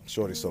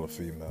 Shorty's still a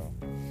female.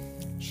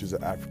 She's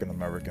an African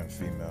American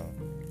female.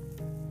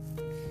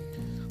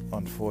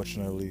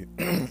 Unfortunately,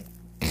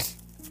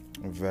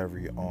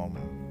 very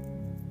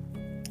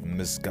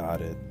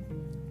misguided.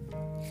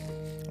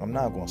 I'm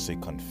not gonna say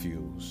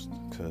confused,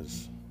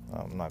 cause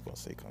I'm not gonna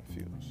say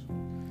confused.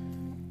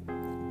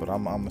 But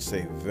I'm gonna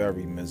say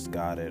very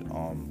misguided.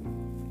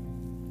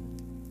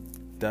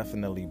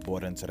 Definitely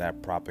bought into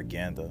that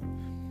propaganda,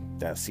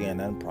 that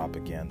CNN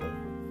propaganda,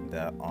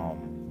 that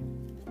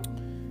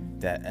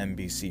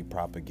NBC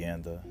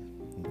propaganda,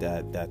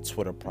 that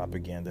Twitter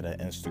propaganda, that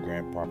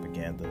Instagram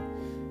propaganda,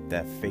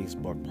 that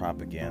Facebook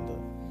propaganda.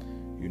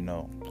 You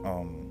know,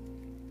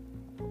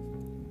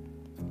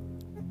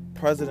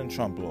 President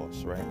Trump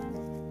lost, right?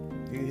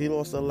 He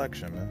lost the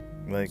election, man.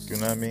 Like, you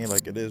know what I mean?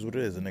 Like, it is what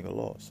it is. The nigga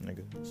lost.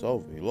 Nigga, it's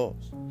over. He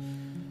lost.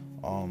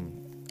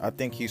 I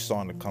think he's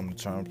starting to come to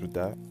terms with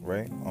that,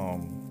 right?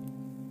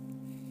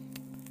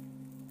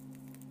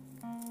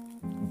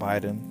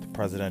 Biden, the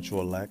presidential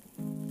elect,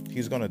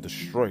 he's gonna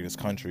destroy this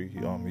country.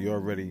 He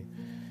already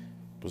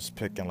was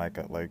picking like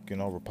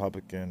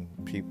Republican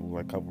people,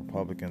 like a couple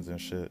Republicans and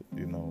shit,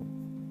 you know,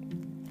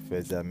 for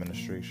his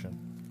administration.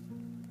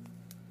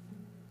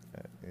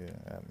 Yeah,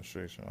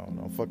 administration. I don't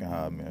know. I'm fucking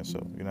high, man. So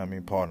you know what I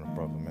mean. Pardon,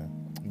 brother, man.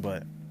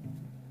 But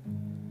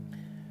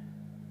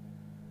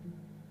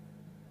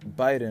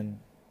Biden,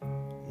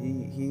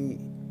 he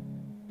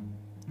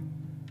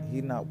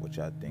not what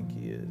y'all think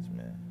he is,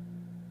 man.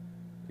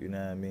 You know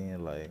what I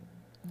mean? Like,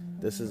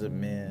 this is a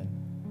man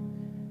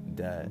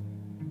that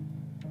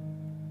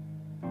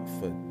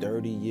for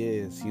 30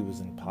 years he was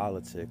in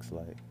politics.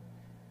 Like,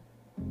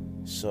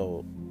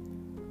 so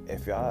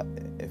if y'all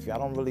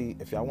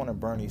want a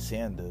Bernie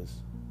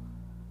Sanders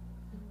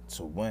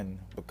to win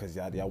because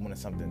y'all wanted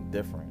something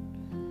different,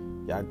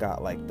 y'all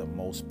got like the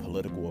most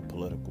political of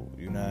political.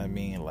 You know what I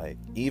mean? Like,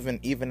 even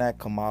that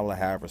Kamala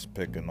Harris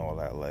pick and all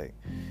that, like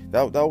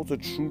that was a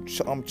true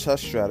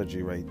chess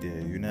strategy right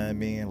there. You know what I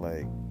mean?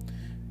 Like,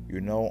 you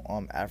know,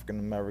 African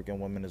American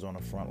women is on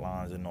the front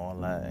lines and all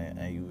that,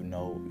 and you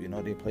know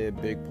they play a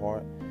big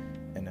part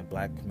in the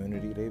black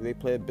community. They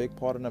play a big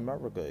part in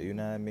America. You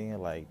know what I mean?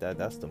 Like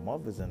that's the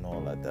mothers and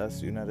all that.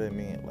 That's, you know what I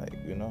mean? Like,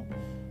 you know,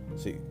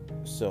 see,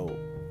 so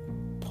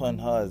putting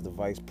her as the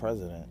vice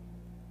president,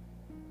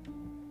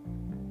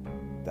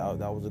 that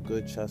was a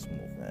good chess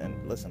move.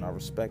 And listen, I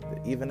respect it.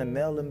 Even the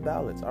mail-in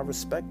ballots, I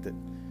respect it.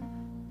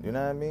 You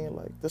know what I mean?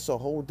 Like, this is a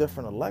whole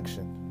different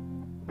election.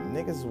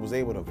 Niggas was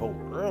able to vote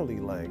early.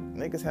 Like,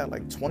 niggas had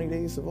like 20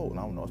 days to vote. And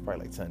I don't know, it's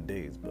probably like 10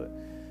 days, but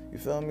you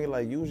feel me?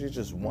 Like, usually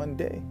just one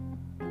day.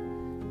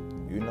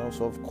 You know,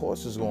 so of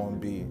course it's gonna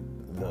be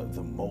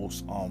the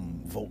most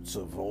votes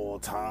of all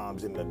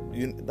times. And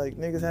like,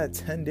 niggas had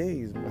 10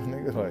 days, man.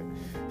 Nigga,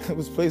 like, it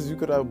was places you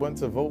could have went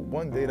to vote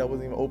one day that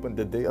wasn't even open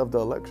the day of the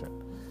election.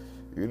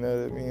 You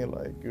know what I mean?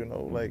 Like, you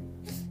know, like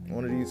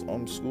one of these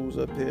schools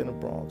up here in the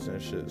Bronx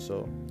and shit.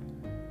 So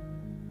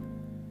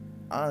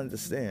I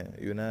understand,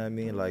 you know what I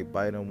mean? Like,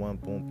 Biden won,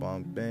 boom,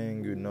 bam,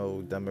 bang, you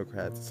know,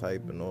 Democrats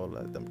type and all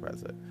that.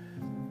 Democrats type.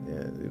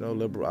 Yeah, you know,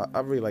 liberal. I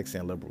really like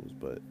saying liberals,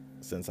 but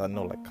since I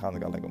know, like, kind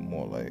of got like a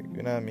more, like,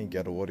 you know what I mean,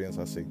 ghetto audience,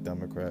 I say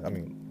Democrat,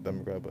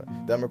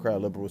 but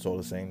Democrat, liberal, it's all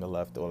the same. The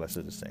left, all that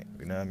shit the same.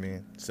 You know what I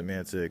mean?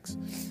 Semantics,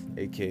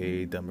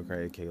 aka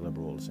Democrat, aka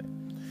liberal, all the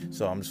same.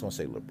 So I'm just gonna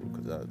say liberal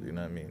because you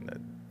know what I mean. That,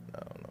 I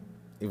don't know,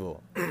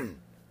 evil.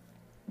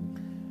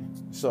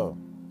 So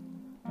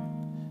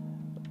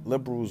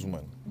liberals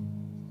win.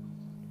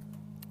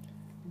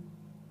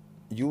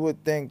 You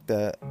would think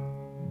that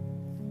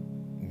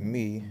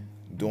me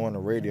doing a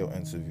radio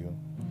interview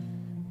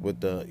with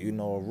the, you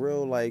know, a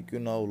real, like, you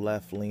know,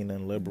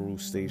 left-leaning liberal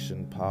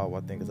station, Power,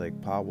 I think it's like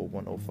Power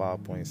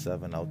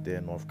 105.7 out there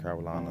in North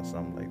Carolina,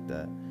 something like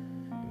that.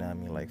 You know what I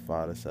mean? Like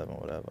 5 to 7,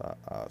 whatever.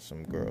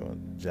 Some girl,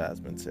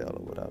 Jasmine Taylor,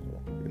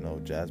 whatever. You know,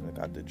 Jasmine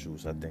got the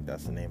juice. I think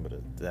that's the name of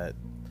that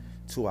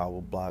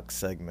 2-hour block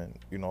segment,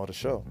 you know, of the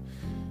show.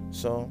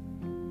 So,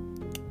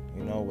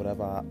 you know,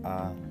 whatever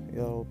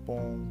yo,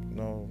 boom, you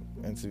know,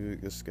 interview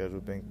gets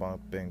scheduled, bing,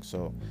 bong, bing.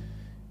 So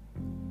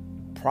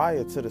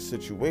prior to the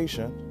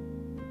situation,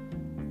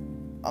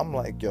 I'm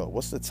like, yo,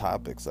 what's the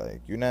topics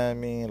like? You know what I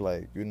mean?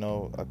 Like, you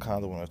know, I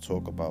kind of want to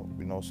talk about,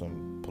 you know,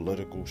 some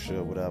political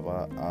shit,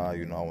 whatever.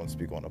 You know, I want to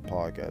speak on the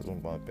podcast,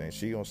 boom, bong, bing.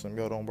 She on some,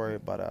 yo, don't worry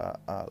about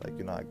it. Like,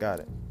 you know, I got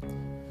it.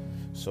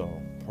 So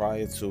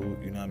prior to,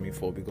 you know what I mean,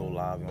 before we go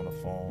live on the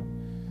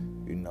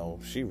phone, you know,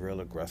 she real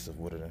aggressive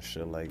with it and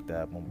shit like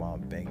that, boom,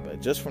 bong, bing. But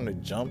just from the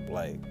jump,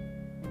 like,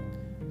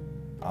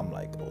 I'm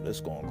like, oh, this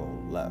gonna go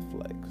left.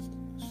 Like,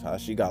 how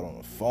she got on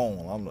the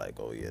phone, I'm like,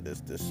 oh yeah,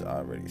 this I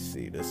already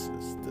see. This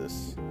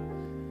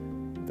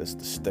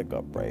the stick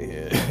up right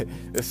here.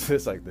 This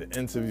is like the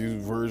interview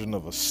version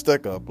of a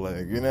stick up,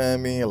 like, you know what I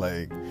mean?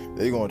 Like,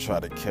 they gonna try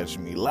to catch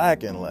me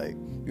lacking, like,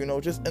 you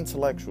know, just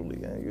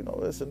intellectually, and you know,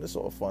 listen, it's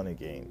all fun and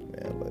games,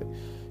 man. Like,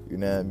 you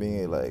know what I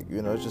mean? Like,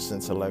 you know, it's just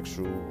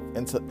intellectual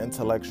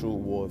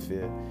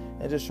warfare,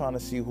 and just trying to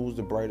see who's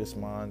the brightest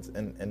minds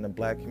in the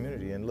black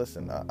community. And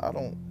listen, I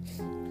don't.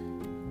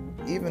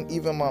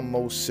 Even my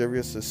most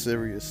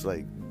serious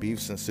like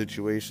beefs and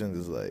situations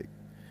is like,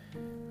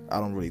 I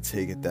don't really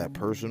take it that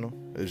personal.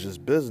 It's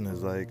just business.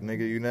 Like,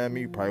 nigga, you know what I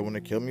mean? You probably want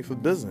to kill me for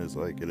business.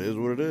 Like, it is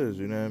what it is.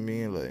 You know what I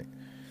mean? Like,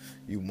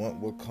 you want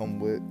what come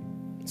with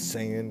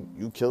saying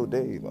you killed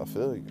Dave. I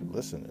feel you.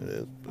 Listen, it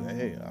is.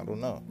 Hey, I don't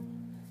know.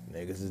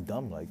 Niggas is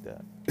dumb like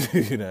that.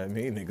 You know what I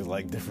mean? Niggas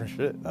like different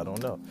shit. I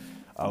don't know.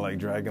 I like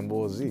Dragon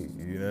Ball Z.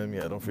 You know what I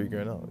mean? I don't figure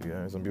it out. You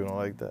know, some people don't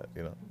like that.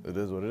 You know, it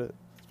is what it is.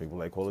 People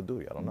like Call of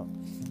Duty. I don't know.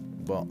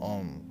 But,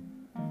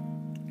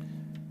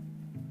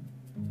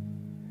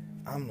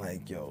 I'm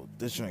like, yo,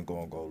 this ain't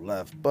gonna go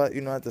left. But,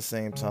 you know, at the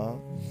same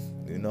time,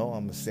 you know,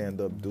 I'm a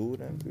stand-up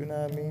dude, and you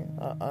know what I mean?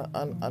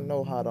 I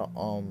know how to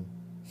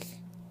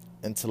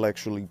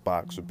intellectually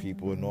box with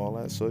people and all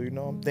that. So, you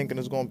know, I'm thinking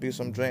it's gonna be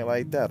some drink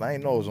like that. I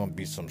ain't know it's gonna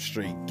be some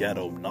straight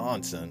ghetto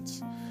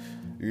nonsense.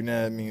 You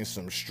know what I mean?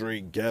 Some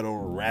straight ghetto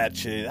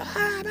ratchet.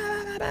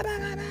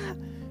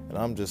 And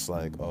I'm just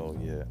like, oh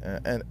yeah.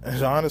 And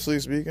honestly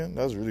speaking,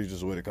 that's really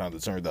just what it kind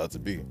of turned out to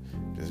be.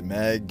 Just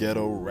mad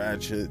ghetto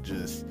ratchet,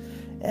 just,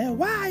 and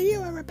why are you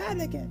a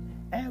Republican?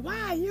 And why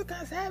are you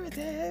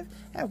conservative?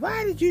 And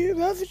why did you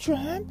vote for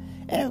Trump?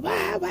 And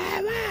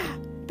why?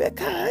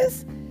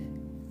 Because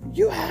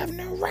you have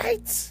no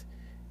rights.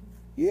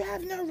 You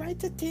have no right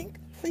to think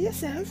for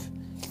yourself.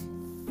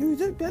 You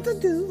just better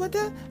do what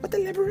the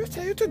liberals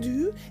tell you to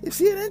do. If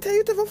CNN tell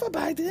you to vote for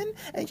Biden,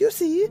 and you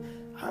see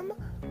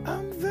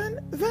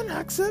Van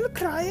Axel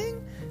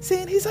crying,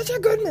 saying he's such a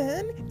good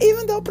man,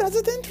 even though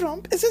President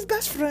Trump is his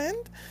best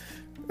friend.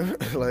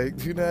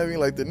 Like, you know what I mean?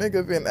 Like, the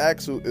nigga Van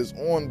Axel is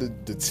on the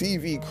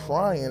TV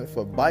crying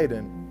for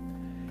Biden,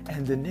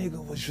 and the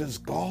nigga was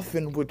just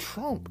golfing with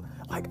Trump.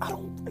 Like, I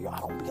don't be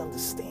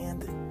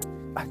understanding.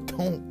 I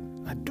don't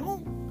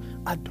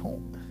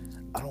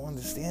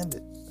understand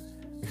it.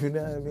 You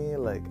know what I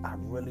mean? Like, I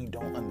really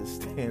don't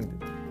understand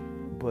it.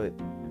 But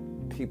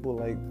people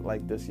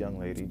like this young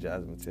lady,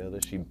 Jasmine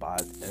Taylor, she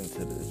buys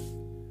into this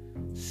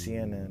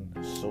CNN,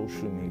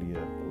 social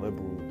media,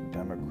 liberal,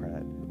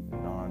 Democrat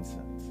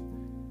nonsense.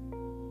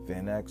 I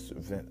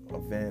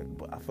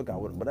forgot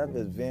whatever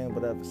his name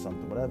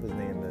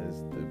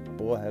is, the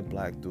boy-head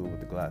black dude with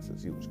the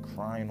glasses. He was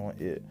crying on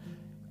it.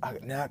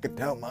 Now I can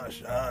tell my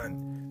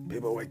son,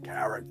 people with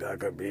character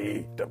could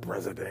be the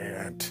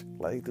president.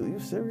 Like, dude, you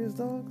serious,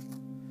 dog?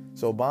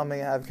 So Obama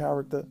ain't have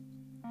character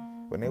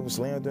when they was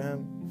slandering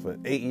him for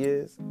 8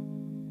 years,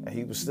 and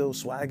he was still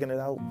swagging it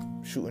out,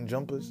 shooting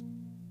jumpers.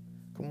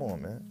 Come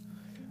on, man.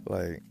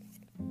 Like,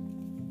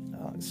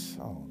 I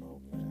don't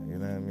know, man. You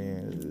know what I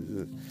mean? It's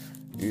just,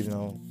 you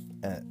know,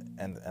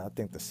 and I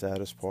think the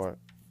saddest part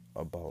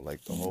about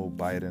like the whole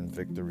Biden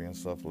victory and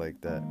stuff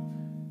like that,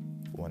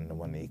 when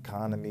the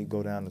economy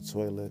go down the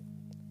toilet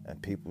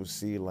and people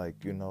see,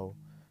 like, you know,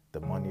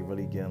 the money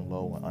really getting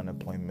low and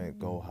unemployment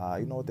go high,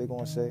 you know what they're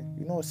going to say?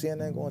 You know what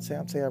CNN going to say?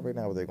 I'm telling you right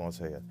now what they're going to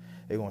say.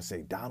 They're going to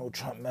say Donald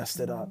Trump messed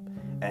it up,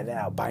 and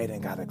now Biden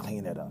got to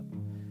clean it up.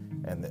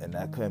 And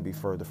that couldn't be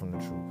further from the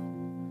truth.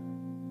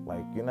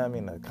 Like, you know what I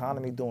mean? The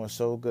economy doing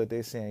so good,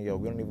 they're saying, yo,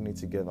 we don't even need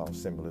to give out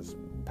stimulus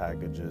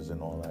packages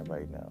and all that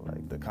right now.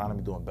 Like, the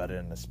economy doing better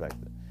than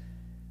expected.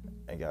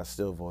 And y'all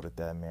still voted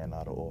that man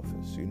out of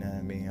office. You know what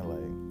I mean?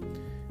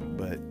 Like,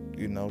 but,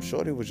 you know,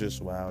 Shorty was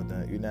just wild.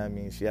 You know what I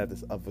mean? She had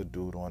this other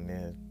dude on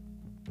there.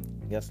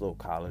 Guess little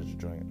college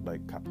joint,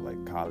 like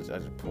college, I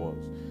just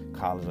pause.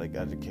 College, like,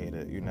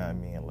 educated, you know what I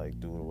mean? Like,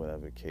 dude, or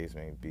whatever the case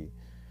may be.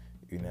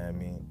 You know what I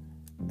mean?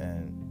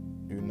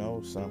 And, you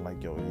know, son,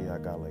 like, yo, yeah, I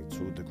got like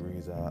 2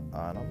 degrees out.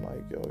 And I'm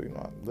like, yo, you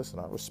know, listen,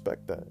 I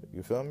respect that.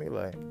 You feel me?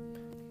 Like,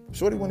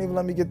 Shorty wouldn't even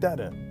let me get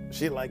that in.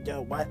 She like,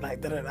 yo, what?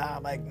 Like, da-da-da.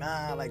 I'm like,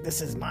 nah, like,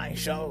 this is my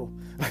show.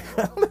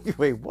 Like,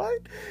 wait,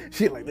 what?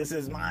 She like, this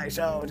is my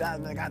show.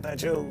 Jasmine got the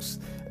juice.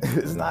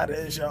 It's not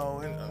his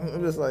show. And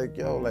I'm just like,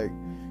 yo, like,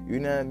 you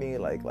know what I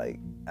mean? Like,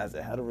 as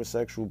a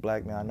heterosexual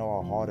black man, I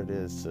know how hard it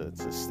is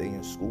to stay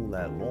in school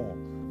that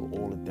long with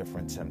all the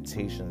different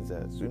temptations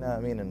that's, you know what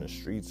I mean, in the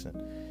streets.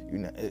 And, you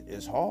know,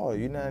 it's hard,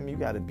 you know what I mean? You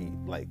got to be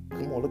like,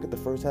 come on, look at the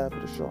first half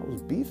of the show. I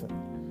was beefing.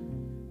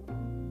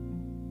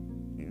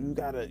 You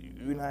got to,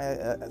 you know,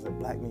 as a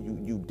black man,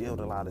 you deal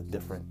with a lot of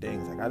different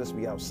things. Like, I just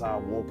be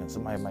outside walking.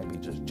 Somebody might be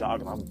just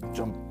jogging. I'll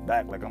jump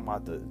back like I'm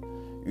about to,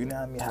 you know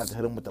what I mean? Have to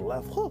hit them with the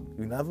left hook.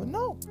 You never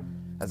know.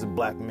 As a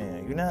black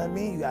man, you know what I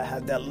mean? You gotta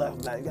have that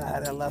left, like, you gotta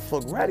have that left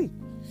hook ready.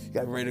 You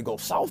gotta be ready to go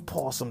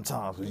southpaw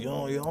sometimes, because you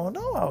don't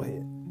know out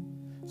here.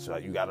 So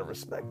you gotta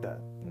respect that.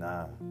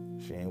 Nah,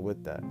 she ain't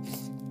with that.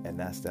 And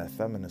that's that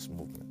feminist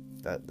movement.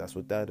 That's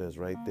what that is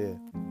right there.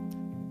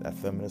 That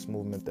feminist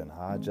movement then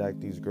hijacked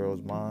these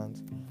girls'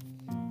 minds.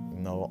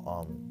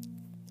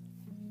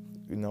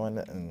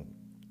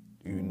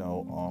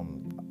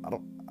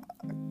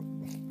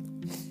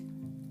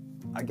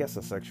 I guess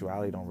the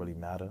sexuality don't really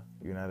matter,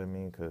 you know what I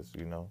mean? Because,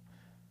 you know,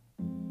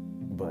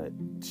 but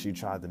she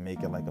tried to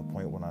make it like a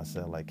point when I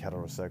said like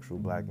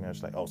heterosexual black men.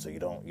 She's like, oh, so you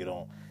don't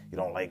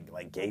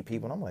like gay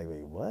people? And I'm like,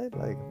 wait, what?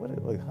 Like,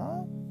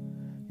 huh?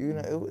 You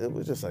know, it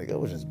was just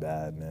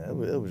bad, man. It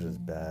was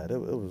just bad. It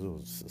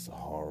was just a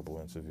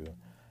horrible interview.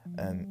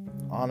 And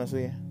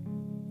honestly,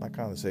 I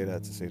kind of say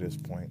that to say this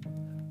point,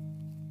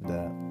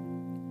 that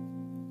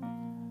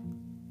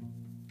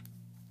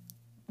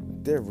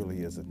there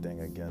really is a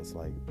thing against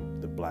like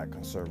the black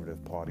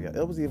conservative party.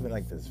 It was even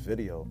like this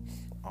video,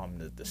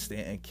 the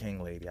Stanton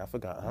King lady. I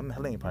forgot her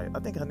name. I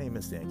think her name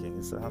is Stanton King.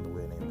 It's not the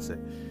way her name is say,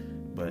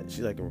 but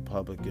she's like a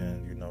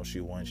Republican. You know, she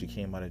won. She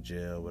came out of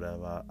jail,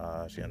 whatever.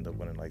 She ended up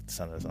winning like the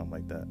Senate or something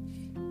like that.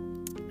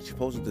 She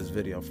posted this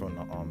video from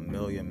the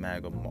Million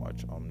MAGA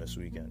March this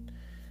weekend.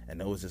 And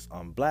there was this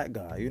black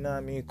guy, you know what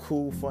I mean?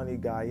 Cool, funny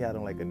guy. He had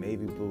on like a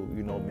navy blue,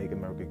 you know, Make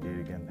America Great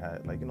Again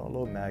hat, like, you know, a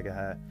little MAGA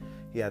hat.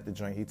 He had the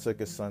joint. He took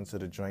his son to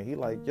the joint. He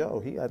like, yo,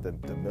 he had the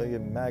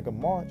Million MAGA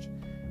March.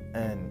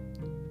 And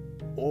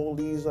all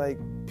these like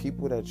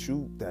people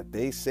that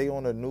they say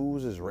on the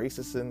news is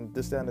racist and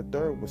this, that, and the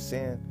third was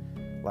saying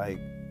like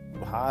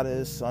hi to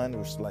his son,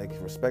 was like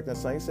respecting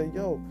his son. He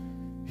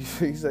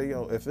said,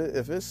 yo,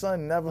 if his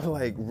son never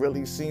like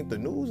really seen the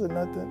news or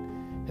nothing,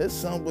 his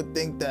son would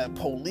think that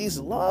police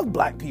love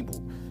black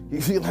people. He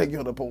feel like,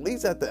 yo, the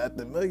police at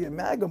the Million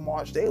MAGA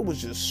March, they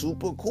was just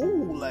super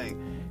cool. Like,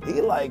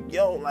 he like,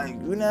 yo, like,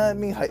 you know what I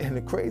mean? And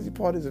the crazy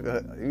part is, you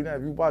know,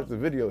 if you watch the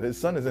video, his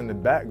son is in the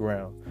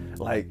background.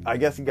 Like, I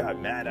guess he got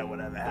mad at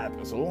whatever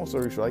happened. So long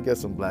story short, I guess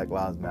some Black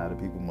Lives Matter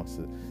people must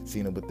have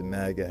seen him with the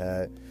MAGA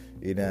hat.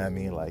 You know what I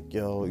mean? Like,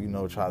 yo, you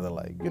know, try to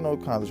like, you know,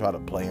 kind of try to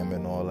play him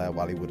and all that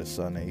while he with his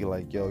son. And he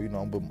like, yo, you know,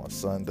 I'm with my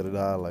son,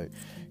 da-da-da. Like,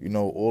 you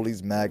know, all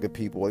these MAGA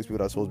people, all these people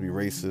that are supposed to be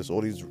racist,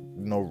 all these, you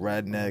know,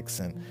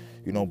 rednecks and,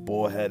 you know,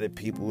 bald-headed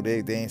people,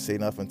 they ain't say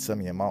nothing to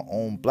me. And my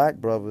own black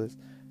brothers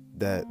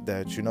that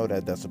you know,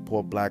 that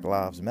support Black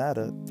Lives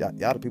Matter,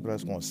 y'all the people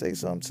that's going to say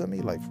something to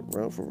me, like, for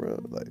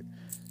real. Like,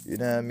 you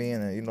know what I mean?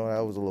 And, you know, that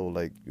was a little,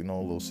 like, you know,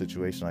 a little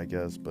situation, I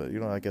guess. But, you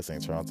know, I guess it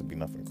ain't turned out to be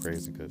nothing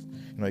crazy because,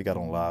 you know, he got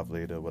on live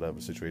later, whatever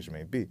the situation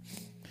may be.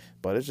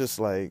 But it's just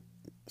like,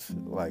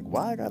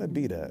 why I got to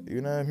be that? You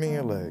know what I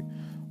mean? Like,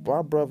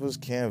 our brothers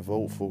can't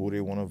vote for who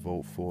they want to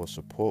vote for,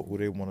 support who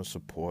they want to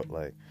support.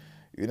 Like,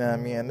 you know what I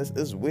mean? And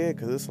it's weird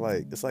because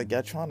it's like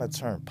y'all trying to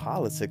turn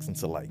politics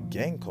into, like,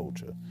 gang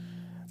culture.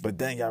 But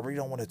then y'all really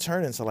don't want to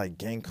turn it into, like,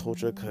 gang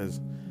culture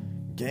because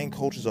gang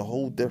culture is a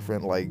whole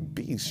different, like,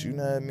 beast. You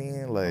know what I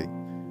mean? Like,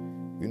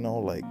 you know,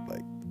 like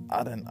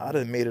I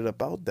done made it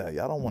about that.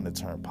 Y'all don't want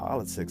to turn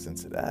politics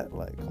into that.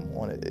 Like, come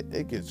on,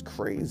 it gets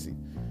crazy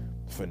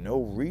for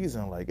no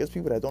reason. Like, it's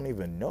people that don't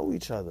even know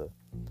each other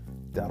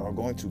that are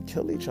going to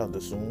kill each other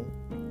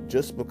soon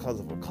just because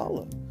of a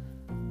color.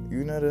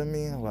 You know what I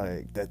mean?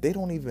 Like, that they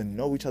don't even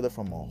know each other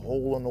from a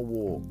hole in the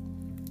wall.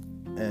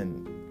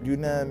 And, you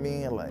know what I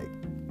mean? Like,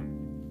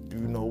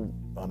 you know,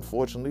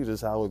 unfortunately, this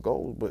is how it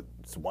goes, but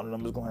one of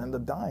them is going to end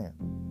up dying.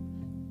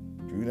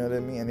 You know what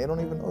I mean? And they don't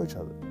even know each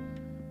other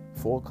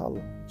for a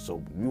color.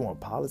 So we want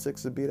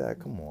politics to be that?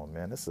 Come on,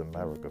 man. This is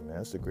America,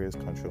 man. It's the greatest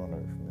country on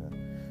earth,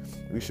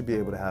 man. We should be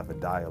able to have a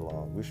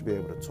dialogue. We should be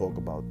able to talk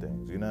about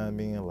things. You know what I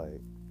mean?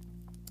 Like,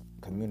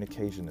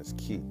 communication is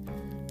key.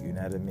 You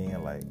know what I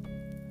mean? Like,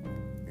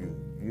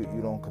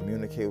 you don't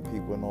communicate with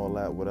people and all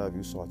that, whatever.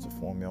 You start to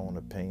form your own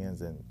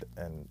opinions, and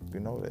you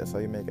know, that's how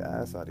you make an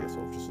ass out of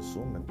yourself, just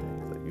assuming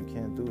things. Like, you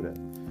can't do that.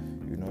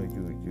 You know,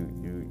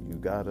 you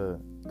gotta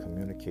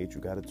communicate.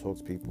 You gotta talk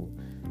to people.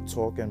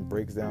 Talking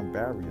breaks down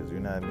barriers. You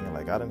know what I mean?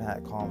 Like, I done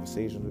had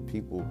conversations with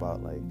people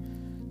about like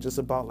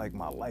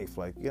my life.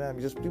 Like, you know what I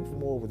mean? Just people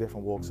from all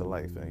different walks of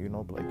life, and you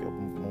know, like, yo,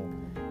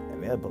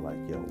 and they'll be like,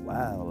 yo,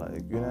 wow,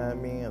 like, you know what I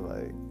mean?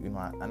 Like, you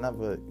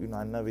know,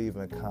 I never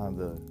even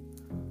kind of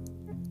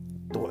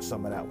thought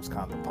some of that was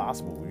kind of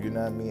possible, you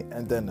know what I mean?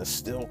 And then to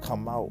still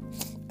come out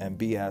and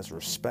be as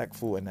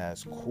respectful and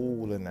as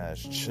cool and as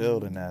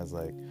chilled and as,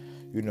 like,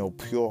 you know,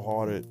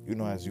 pure-hearted, you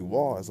know, as you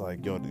are, it's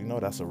like, yo, you know,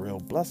 that's a real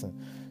blessing.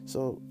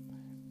 So,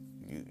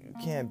 you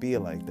can't be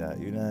like that,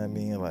 you know what I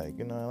mean? Like,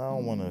 I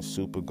don't want to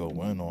super go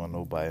in on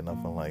nobody,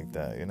 nothing like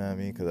that, you know what I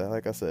mean? Because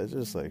like I said, it's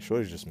just like,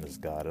 shorty's just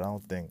misguided. I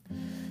don't think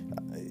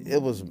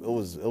it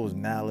was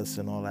malice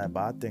and all that,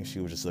 but I think she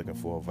was just looking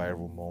for a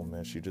viral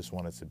moment. She just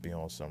wanted to be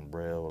on some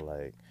real,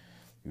 like,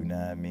 you know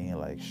what I mean,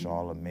 like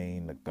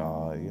Charlemagne the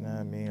God, you know what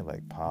I mean,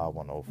 like Pod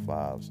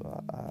 105.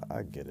 So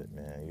I get it,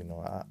 man.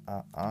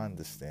 I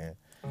understand.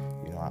 I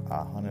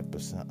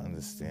 100%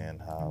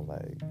 understand how,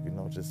 like,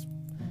 just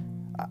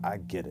I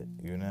get it.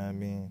 You know what I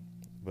mean?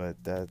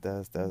 But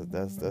that's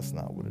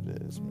not what it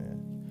is, man.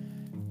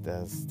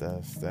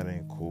 That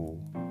ain't cool.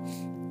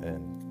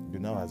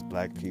 And as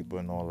black people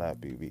and all that,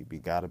 we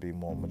gotta be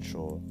more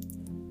mature.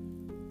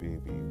 We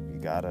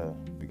gotta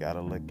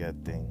look at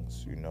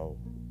things,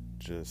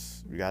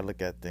 we gotta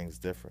look at things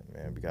different,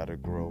 man. We gotta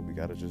grow. We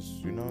gotta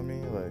just, you know what I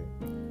mean? Like,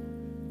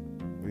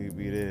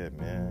 we there,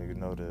 man.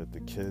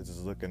 The kids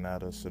is looking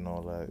at us and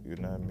all that, you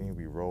know what I mean?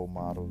 We role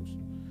models.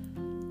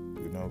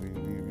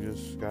 We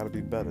just gotta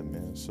be better,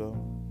 man. So,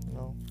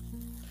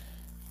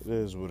 it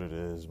is what it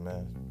is,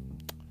 man.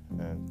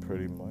 And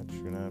pretty much,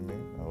 you know what I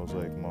mean? I was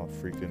like my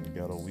freaking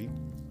ghetto week.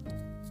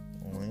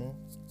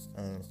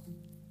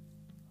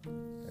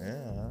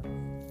 Yeah.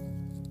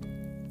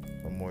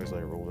 I'm always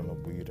like rolling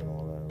up weed and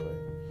all that,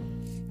 right?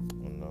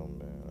 I know,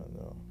 man, I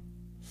know.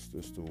 It's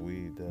just the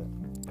weed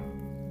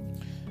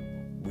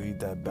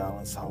that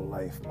balance our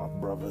life, my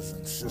brothers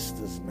and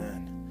sisters,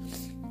 man.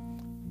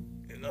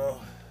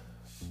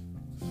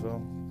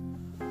 So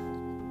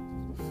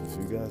if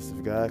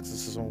you got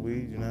access on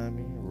weed, you know what I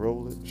mean?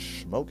 Roll it,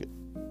 smoke it.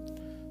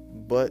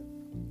 But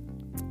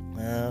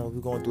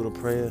we're gonna do the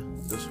prayer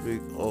this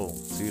week. Oh,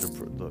 see,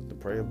 the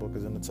prayer book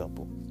is in the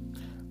temple.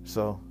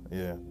 So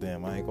yeah,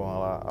 damn, I ain't gonna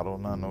lie, I do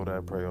not know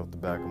that prayer off the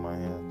back of my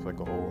hand. It's like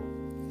a whole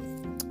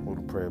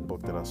prayer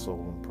book that I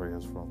sold them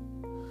prayers from.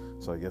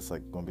 So I guess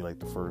like gonna be like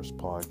the first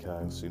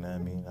podcast, you know what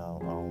I mean? I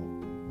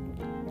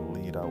don't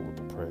lead out with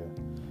the prayer.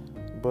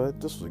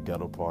 But this was a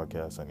ghetto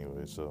podcast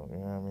anyway, so, you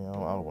know what I mean? I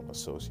don't want to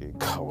associate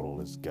God with all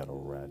this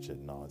ghetto ratchet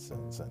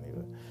nonsense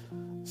anyway.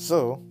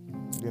 So,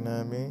 you know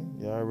what I mean?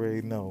 Y'all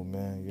already know,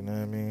 man, you know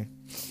what I mean?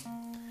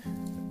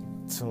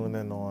 Tune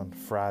in on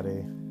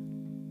Friday,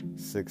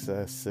 6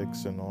 at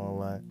 6 and all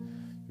that.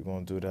 We're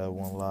going to do that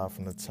one live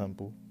from the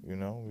temple, We're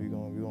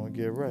gonna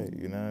get right,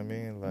 you know what I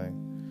mean? Like,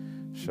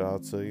 shout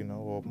out to,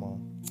 all my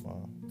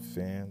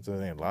fans.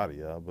 There ain't a lot of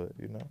y'all, but,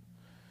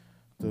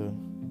 the,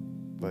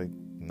 like,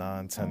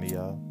 9-10 of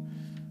y'all.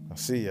 I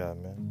see y'all,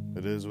 man.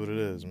 It is what it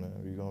is, man.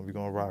 We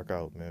gonna rock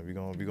out, man. We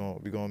gonna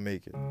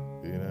make it.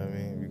 You know what I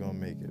mean? We gonna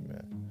make it,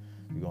 man.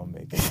 We gonna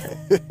make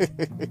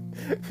it.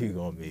 We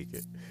gonna make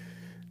it.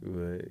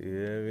 But you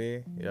know what I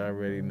mean? Y'all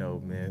already know,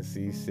 man.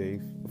 See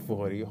safe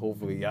 40.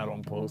 Hopefully y'all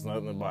don't post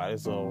nothing about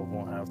it, so we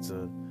won't have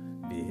to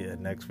be here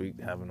next week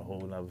having a whole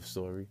nother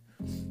story.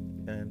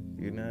 And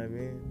you know what I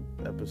mean?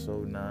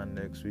 Episode 9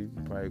 next week.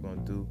 We're probably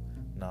gonna do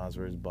Nas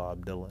vs.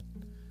 Bob Dylan.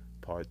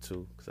 Part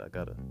 2, because I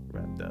gotta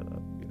wrap that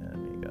up, you know what I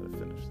mean? Gotta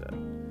finish that,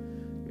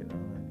 and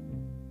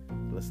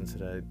listen to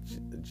that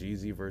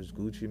Jeezy versus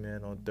Gucci,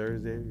 man, on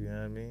Thursday, you know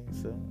what I mean?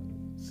 So,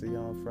 see you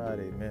on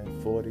Friday,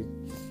 man, 40,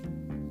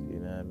 you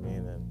know what I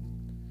mean? And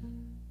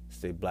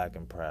stay black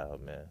and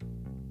proud, man.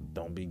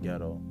 Don't be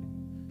ghetto,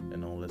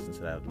 and don't listen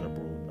to that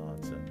liberal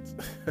nonsense.